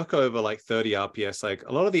even work over like 30 RPS. Like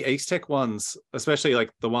a lot of the Ace Tech ones, especially like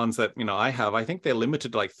the ones that, I have, I think they're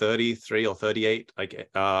limited to like 33 or 38 like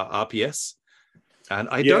RPS. And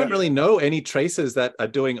I don't really know any tracers that are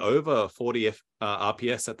doing over 40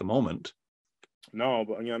 RPS at the moment. No,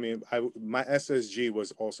 but my SSG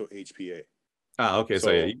was also HPA. Okay. So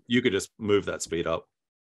yeah, you could just move that speed up.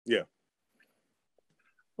 Yeah.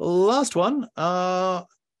 Last one.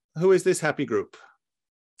 Who is this happy group?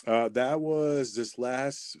 That was this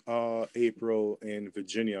last April in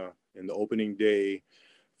Virginia in the opening day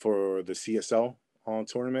for the CSL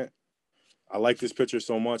tournament. I like this picture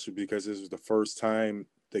so much because this was the first time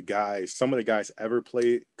some of the guys ever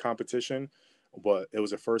played competition, but it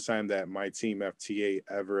was the first time that my team FTA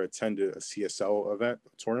ever attended a CSL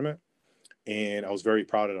tournament. And I was very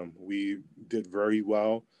proud of them. We did very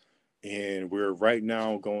well. And we're right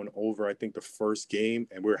now going over, I think, the first game,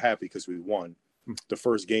 and we're happy because we won. The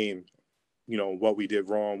first game, what we did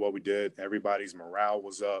wrong, what we did, everybody's morale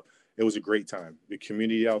was up. It was a great time. The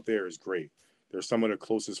community out there is great. They're some of the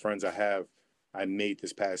closest friends I made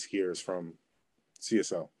this past year is from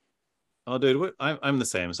CSL. Oh, dude, I'm the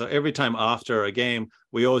same. So every time after a game,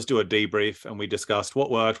 we always do a debrief and we discussed what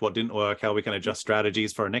worked, what didn't work, how we can adjust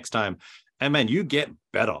strategies for next time. And man, you get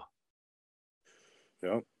better.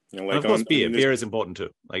 Yeah. And of course, beer is important too.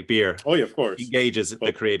 Like beer. Oh yeah, of course. Engages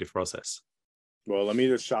the creative process. Well, let me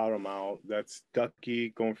just shout them out. That's Ducky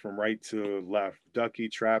going from right to left. Ducky,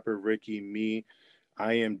 Trapper, Ricky, me.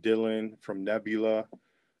 I am Dylan from Nebula,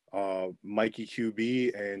 Mikey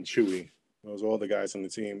QB, and Chewy. Those are all the guys on the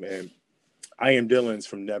team. And I am Dylan's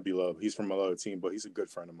from Nebula. He's from another team, but he's a good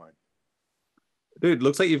friend of mine. Dude,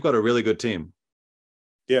 looks like you've got a really good team.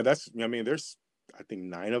 Yeah, there's, I think,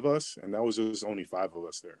 9 of us, and that was just only 5 of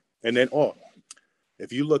us there. And then,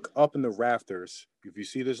 if you look up in the rafters, if you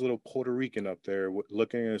see this little Puerto Rican up there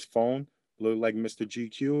looking at his phone, look like Mr.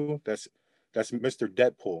 GQ, that's Mr.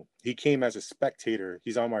 Deadpool. He came as a spectator.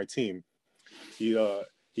 He's on my team. He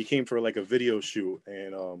came for like a video shoot,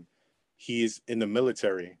 and he's in the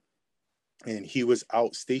military, and he was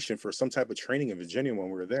out stationed for some type of training in Virginia when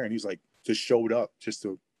we were there, and he's like just showed up just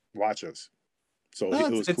to watch us. So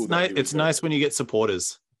it was cool. It's nice when you get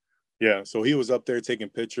supporters. Yeah, so he was up there taking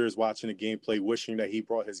pictures, watching the gameplay, wishing that he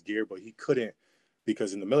brought his gear, but he couldn't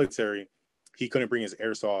because in the military, he couldn't bring his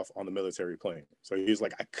airsoft on the military plane. So he was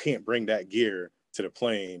like, I can't bring that gear to the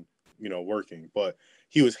plane, working. But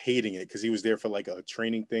he was hating it because he was there for like a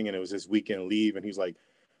training thing and it was his weekend leave. And he's like,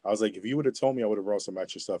 I was like, if you would have told me, I would have brought some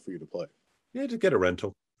extra stuff for you to play. Yeah, just get a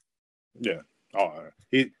rental. Yeah. Oh,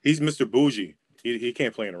 he's Mr. Bougie. He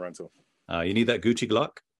can't play in a rental. You need that Gucci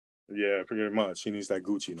Glock? Yeah, pretty much. He needs that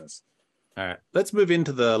Gucci-ness. All right, let's move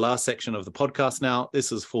into the last section of the podcast now.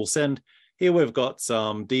 This is Full Send. Here we've got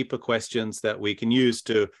some deeper questions that we can use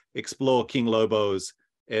to explore King Lobo's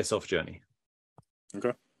airsoft journey.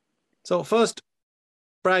 Okay. So first,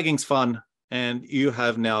 bragging's fun, and you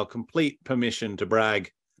have now complete permission to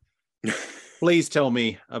brag. Please tell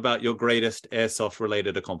me about your greatest airsoft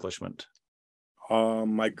related accomplishment.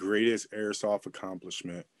 My greatest airsoft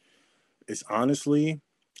accomplishment is honestly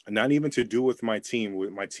not even to do with my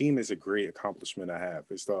team. My team is a great accomplishment I have.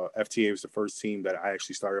 It's the FTA was the first team that I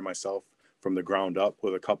actually started myself from the ground up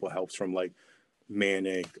with a couple of helps from like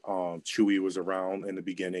Manic, Chewy was around in the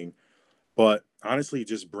beginning. But honestly,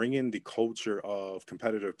 just bringing the culture of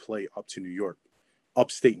competitive play up to New York,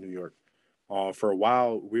 upstate New York. For a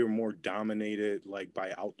while, we were more dominated like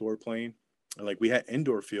by outdoor playing, and like we had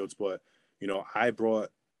indoor fields. But I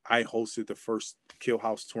hosted the first Kill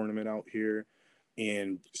House tournament out here,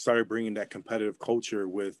 and started bringing that competitive culture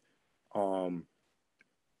with, um,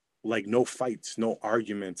 like no fights, no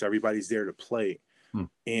arguments. Everybody's there to play, Hmm.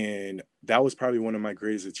 and that was probably one of my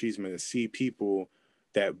greatest achievements to see people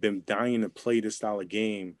that have been dying to play this style of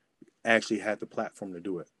game actually had the platform to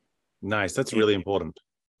do it. Nice. That's really important.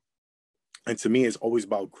 And to me, it's always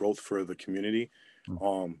about growth for the community.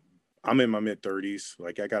 Hmm. I'm in my mid-30s.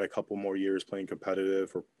 Like I got a couple more years playing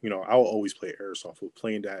competitive, or I'll always play airsoft. We're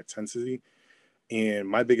playing that intensity. And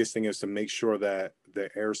my biggest thing is to make sure that the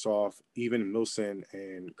airsoft, even Milson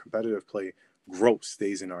and competitive play, growth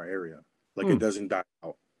stays in our area. Like it doesn't die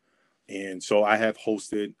out. And so I have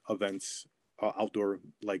hosted events, outdoor,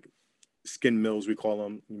 like skin mills, we call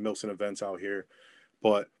them, Milson events out here.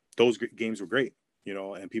 But those games were great,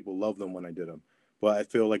 and people loved them when I did them. But I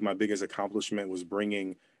feel like my biggest accomplishment was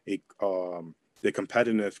bringing the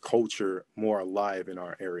competitive culture more alive in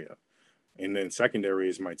our area. And then secondary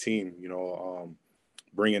is my team,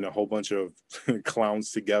 bringing a whole bunch of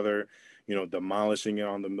clowns together, demolishing it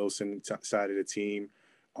on the Milson side of the team.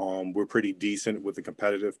 We're pretty decent with the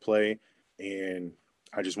competitive play, and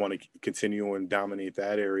I just want to continue and dominate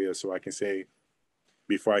that area so I can say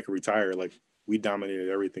before I can retire, like we dominated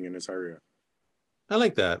everything in this area. I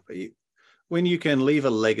like that. When you can leave a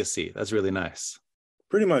legacy, that's really nice.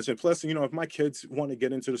 Pretty much. And plus, if my kids want to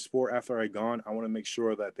get into the sport after I'm gone, I want to make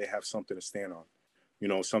sure that they have something to stand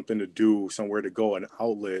on, something to do, somewhere to go, an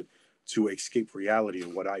outlet to escape reality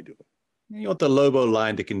of what I do. You want the Lobo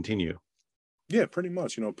line to continue. Yeah, pretty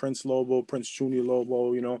much. Prince Lobo, Prince Junior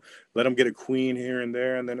Lobo, let them get a queen here and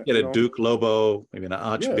there. And then, Get a Duke Lobo, maybe an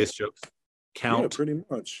Archbishop, Count. Yeah, pretty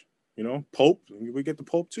much. Pope. We get the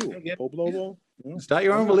Pope too. Yeah. Pope Lobo. Start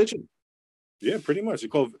your own religion. Yeah, pretty much.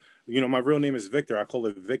 My real name is Victor. I call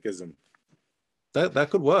it Vicism. That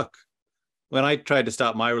could work. When I tried to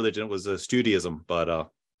start my religion, it was a Studeism, but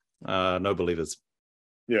no believers.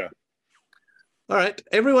 Yeah. All right.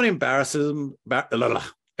 Everyone embarrasses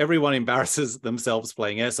themselves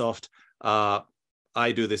playing airsoft.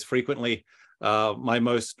 I do this frequently. My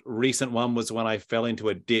most recent one was when I fell into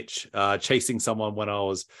a ditch chasing someone when I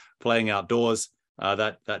was playing outdoors.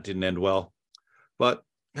 That didn't end well. But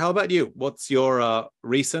how about you? What's your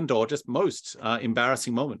recent or just most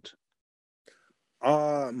embarrassing moment?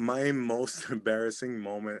 My most embarrassing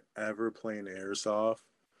moment ever playing airsoft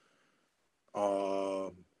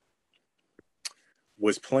was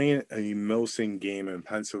playing a Milson game in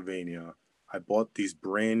Pennsylvania. I bought these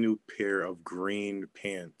brand new pair of green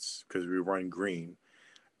pants because we run green.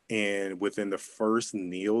 And within the first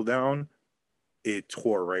kneel down, it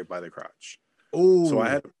tore right by the crotch. Ooh. So I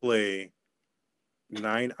had to play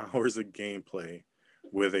 9 hours of gameplay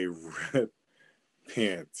with a ripped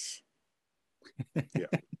pants. Yeah.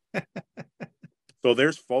 So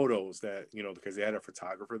there's photos that, because they had a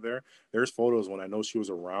photographer there, there's photos when I know she was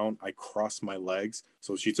around, I crossed my legs.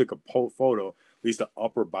 So she took a photo, at least the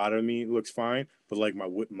upper bottom of me looks fine, but like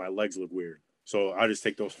my legs look weird. So I just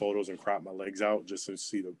take those photos and crop my legs out just to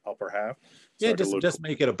see the upper half. So yeah, just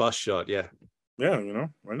make it a bust shot. Yeah. Yeah,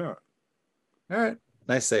 why not? All right.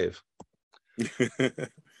 Nice save.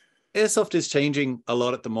 Airsoft is changing a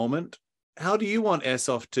lot at the moment. How do you want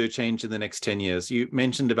airsoft to change in the next 10 years? You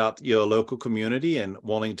mentioned about your local community and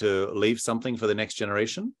wanting to leave something for the next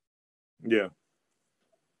generation. Yeah.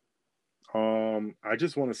 I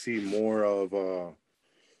just want to see more of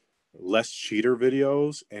less cheater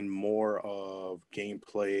videos and more of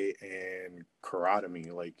gameplay and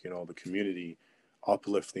karate, like, the community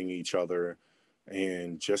uplifting each other,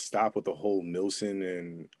 and just stop with the whole Milson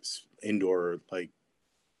and indoor, like,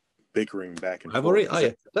 bickering back and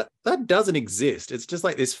forth. That doesn't exist. It's just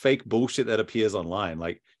like this fake bullshit that appears online.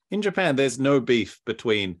 Like in Japan, there's no beef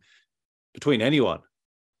between anyone.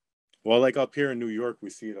 Well, like up here in New York, we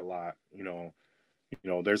see it a lot.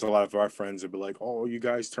 There's a lot of our friends that be like, "Oh, you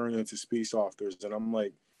guys turn into speed softers," and I'm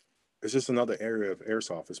like, "It's just another area of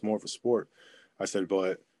airsoft. It's more of a sport." I said,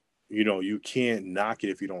 "But you can't knock it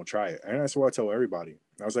if you don't try it," and that's what I tell everybody.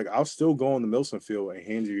 I was like, "I'll still go on the Milson field and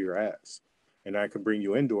hand you your ass, and I can bring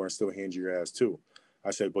you indoor and still hand you your ass too."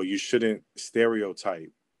 I said, but you shouldn't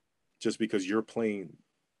stereotype just because you're playing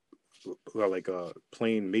like a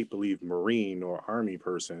plain make believe Marine or Army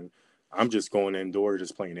person. I'm just going indoors,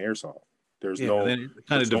 just playing airsoft. There's Yeah, and no then it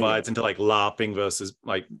kind of divides into like LARPing versus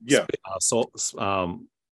like yeah,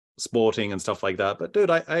 sporting and stuff like that. But dude,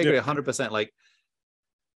 I agree yeah, 100%. Like,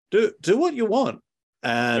 do what you want,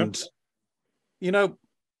 yeah, and you know,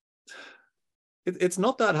 it's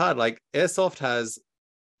not that hard. Like, airsoft has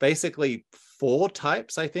basically four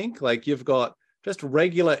types, I think. Like, you've got just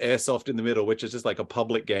regular airsoft in the middle, which is just like a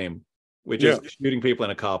public game, which yeah, is shooting people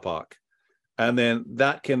in a car park. And then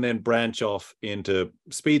that can then branch off into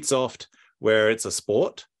speedsoft, where it's a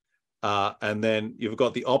sport. And then you've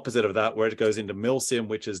got the opposite of that, where it goes into milsim,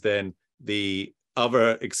 which is then the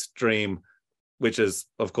other extreme, which is,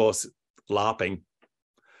 of course, LARPing.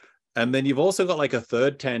 And then you've also got like a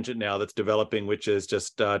third tangent now that's developing, which is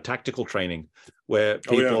just tactical training, where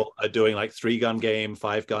people are doing like 3-gun game,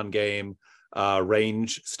 5-gun game,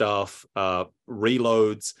 range stuff,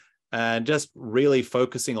 reloads, and just really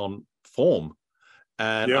focusing on form.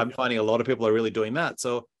 And I'm finding a lot of people are really doing that.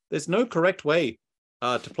 So there's no correct way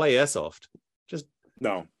to play airsoft. Just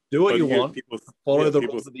do what you want, follow the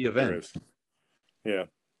rules of the event. Yeah.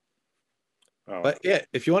 But yeah,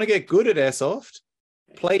 if you want to get good at airsoft,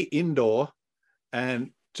 play indoor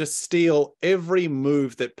and just steal every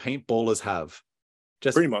move that paintballers have.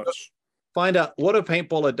 Just pretty much find out what a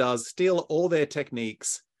paintballer does, steal all their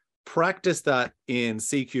techniques, practice that in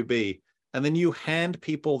CQB, and then you hand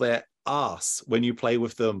people their ass when you play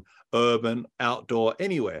with them, urban, outdoor,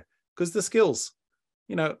 anywhere. Because the skills,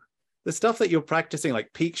 the stuff that you're practicing,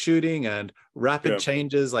 like peak shooting and rapid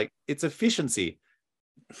changes, like, it's efficiency.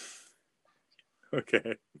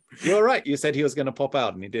 Okay. You're right. You said he was going to pop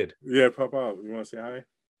out, and he did. Yeah, pop out. You want to say hi?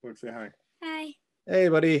 Want to say hi? Hi. Hey,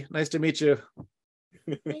 buddy. Nice to meet you.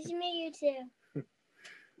 Nice to meet you too.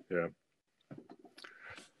 Yeah.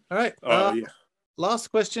 All right. Last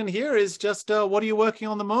question here is just, what are you working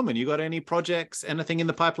on the moment? You got any projects, anything in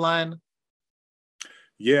the pipeline?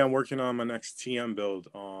 Yeah, I'm working on my next TM build.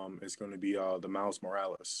 It's going to be the Miles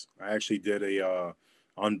Morales. I actually did a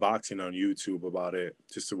unboxing on YouTube about it,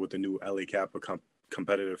 just with the new LA Kappa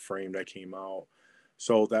competitive frame that came out.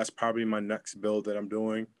 So that's probably my next build that I'm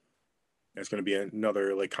doing. It's going to be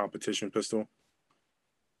another like competition pistol.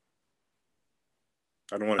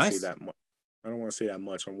 I don't want to say that much. I don't want to say that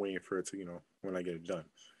much. I'm waiting for it to, when I get it done.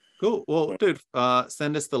 Cool. Well, dude,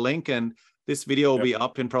 send us the link, and this video will be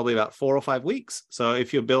up in probably about 4 or 5 weeks. So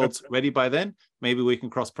if your build's ready by then, maybe we can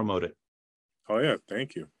cross promote it. Oh yeah,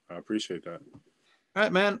 thank you. I appreciate that. All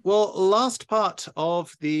right, man. Well, last part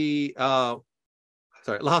of the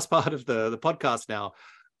podcast now.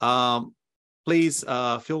 Please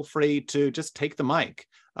feel free to just take the mic.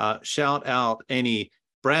 Shout out any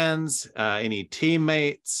brands, any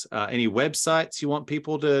teammates, any websites you want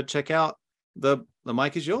people to check out. The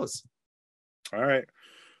mic is yours. All right.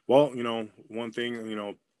 Well, one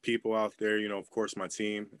thing, people out there, of course, my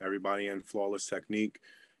team, everybody in Flawless Technique.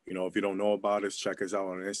 If you don't know about us, check us out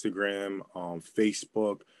on Instagram,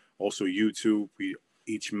 Facebook, also YouTube.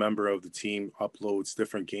 Each member of the team uploads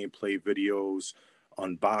different gameplay videos,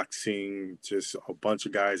 unboxing, just a bunch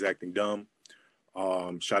of guys acting dumb.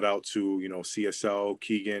 Shout out to, CSL,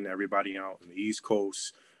 Keegan, everybody out on the East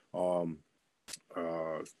Coast,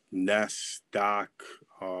 Ness, Doc,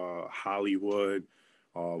 Hollywood,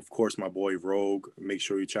 of course, my boy Rogue. Make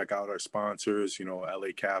sure you check out our sponsors, LA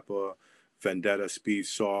Kappa, Vendetta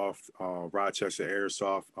Speedsoft, Rochester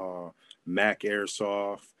Airsoft, Mac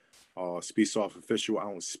Airsoft, Speedsoft Official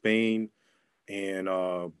out in Spain, and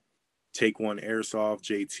Take One Airsoft,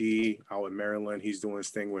 JT out in Maryland. He's doing his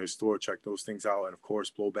thing with his store. Check those things out. And of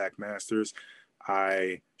course, Blowback Masters.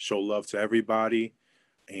 I show love to everybody.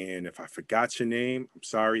 And if I forgot your name, I'm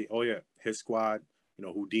sorry. Oh yeah, his squad,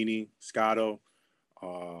 Houdini, Scotto,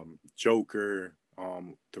 Joker,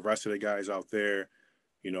 the rest of the guys out there,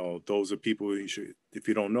 those are people you should, if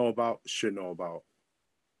you don't know about, should know about.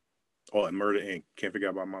 Oh, and Murder Inc. Can't forget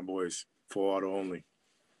about my boys. Full auto only.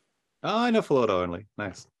 Oh, I know full auto only.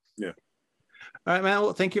 Nice. Yeah. All right, man.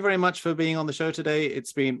 Well, thank you very much for being on the show today.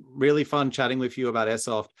 It's been really fun chatting with you about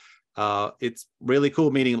airsoft. It's really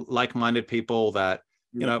cool meeting like-minded people that,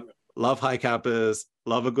 love high cappers,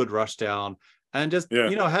 love a good rushdown, and just,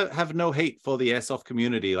 have no hate for the airsoft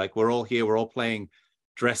community. Like, we're all here. We're all playing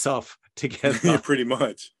dress up together. Pretty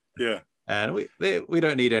much. Yeah. And we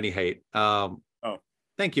don't need any hate.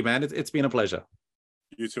 Thank you, man. It's been a pleasure.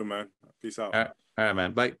 You too, man. Peace out. All right,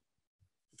 man. Bye.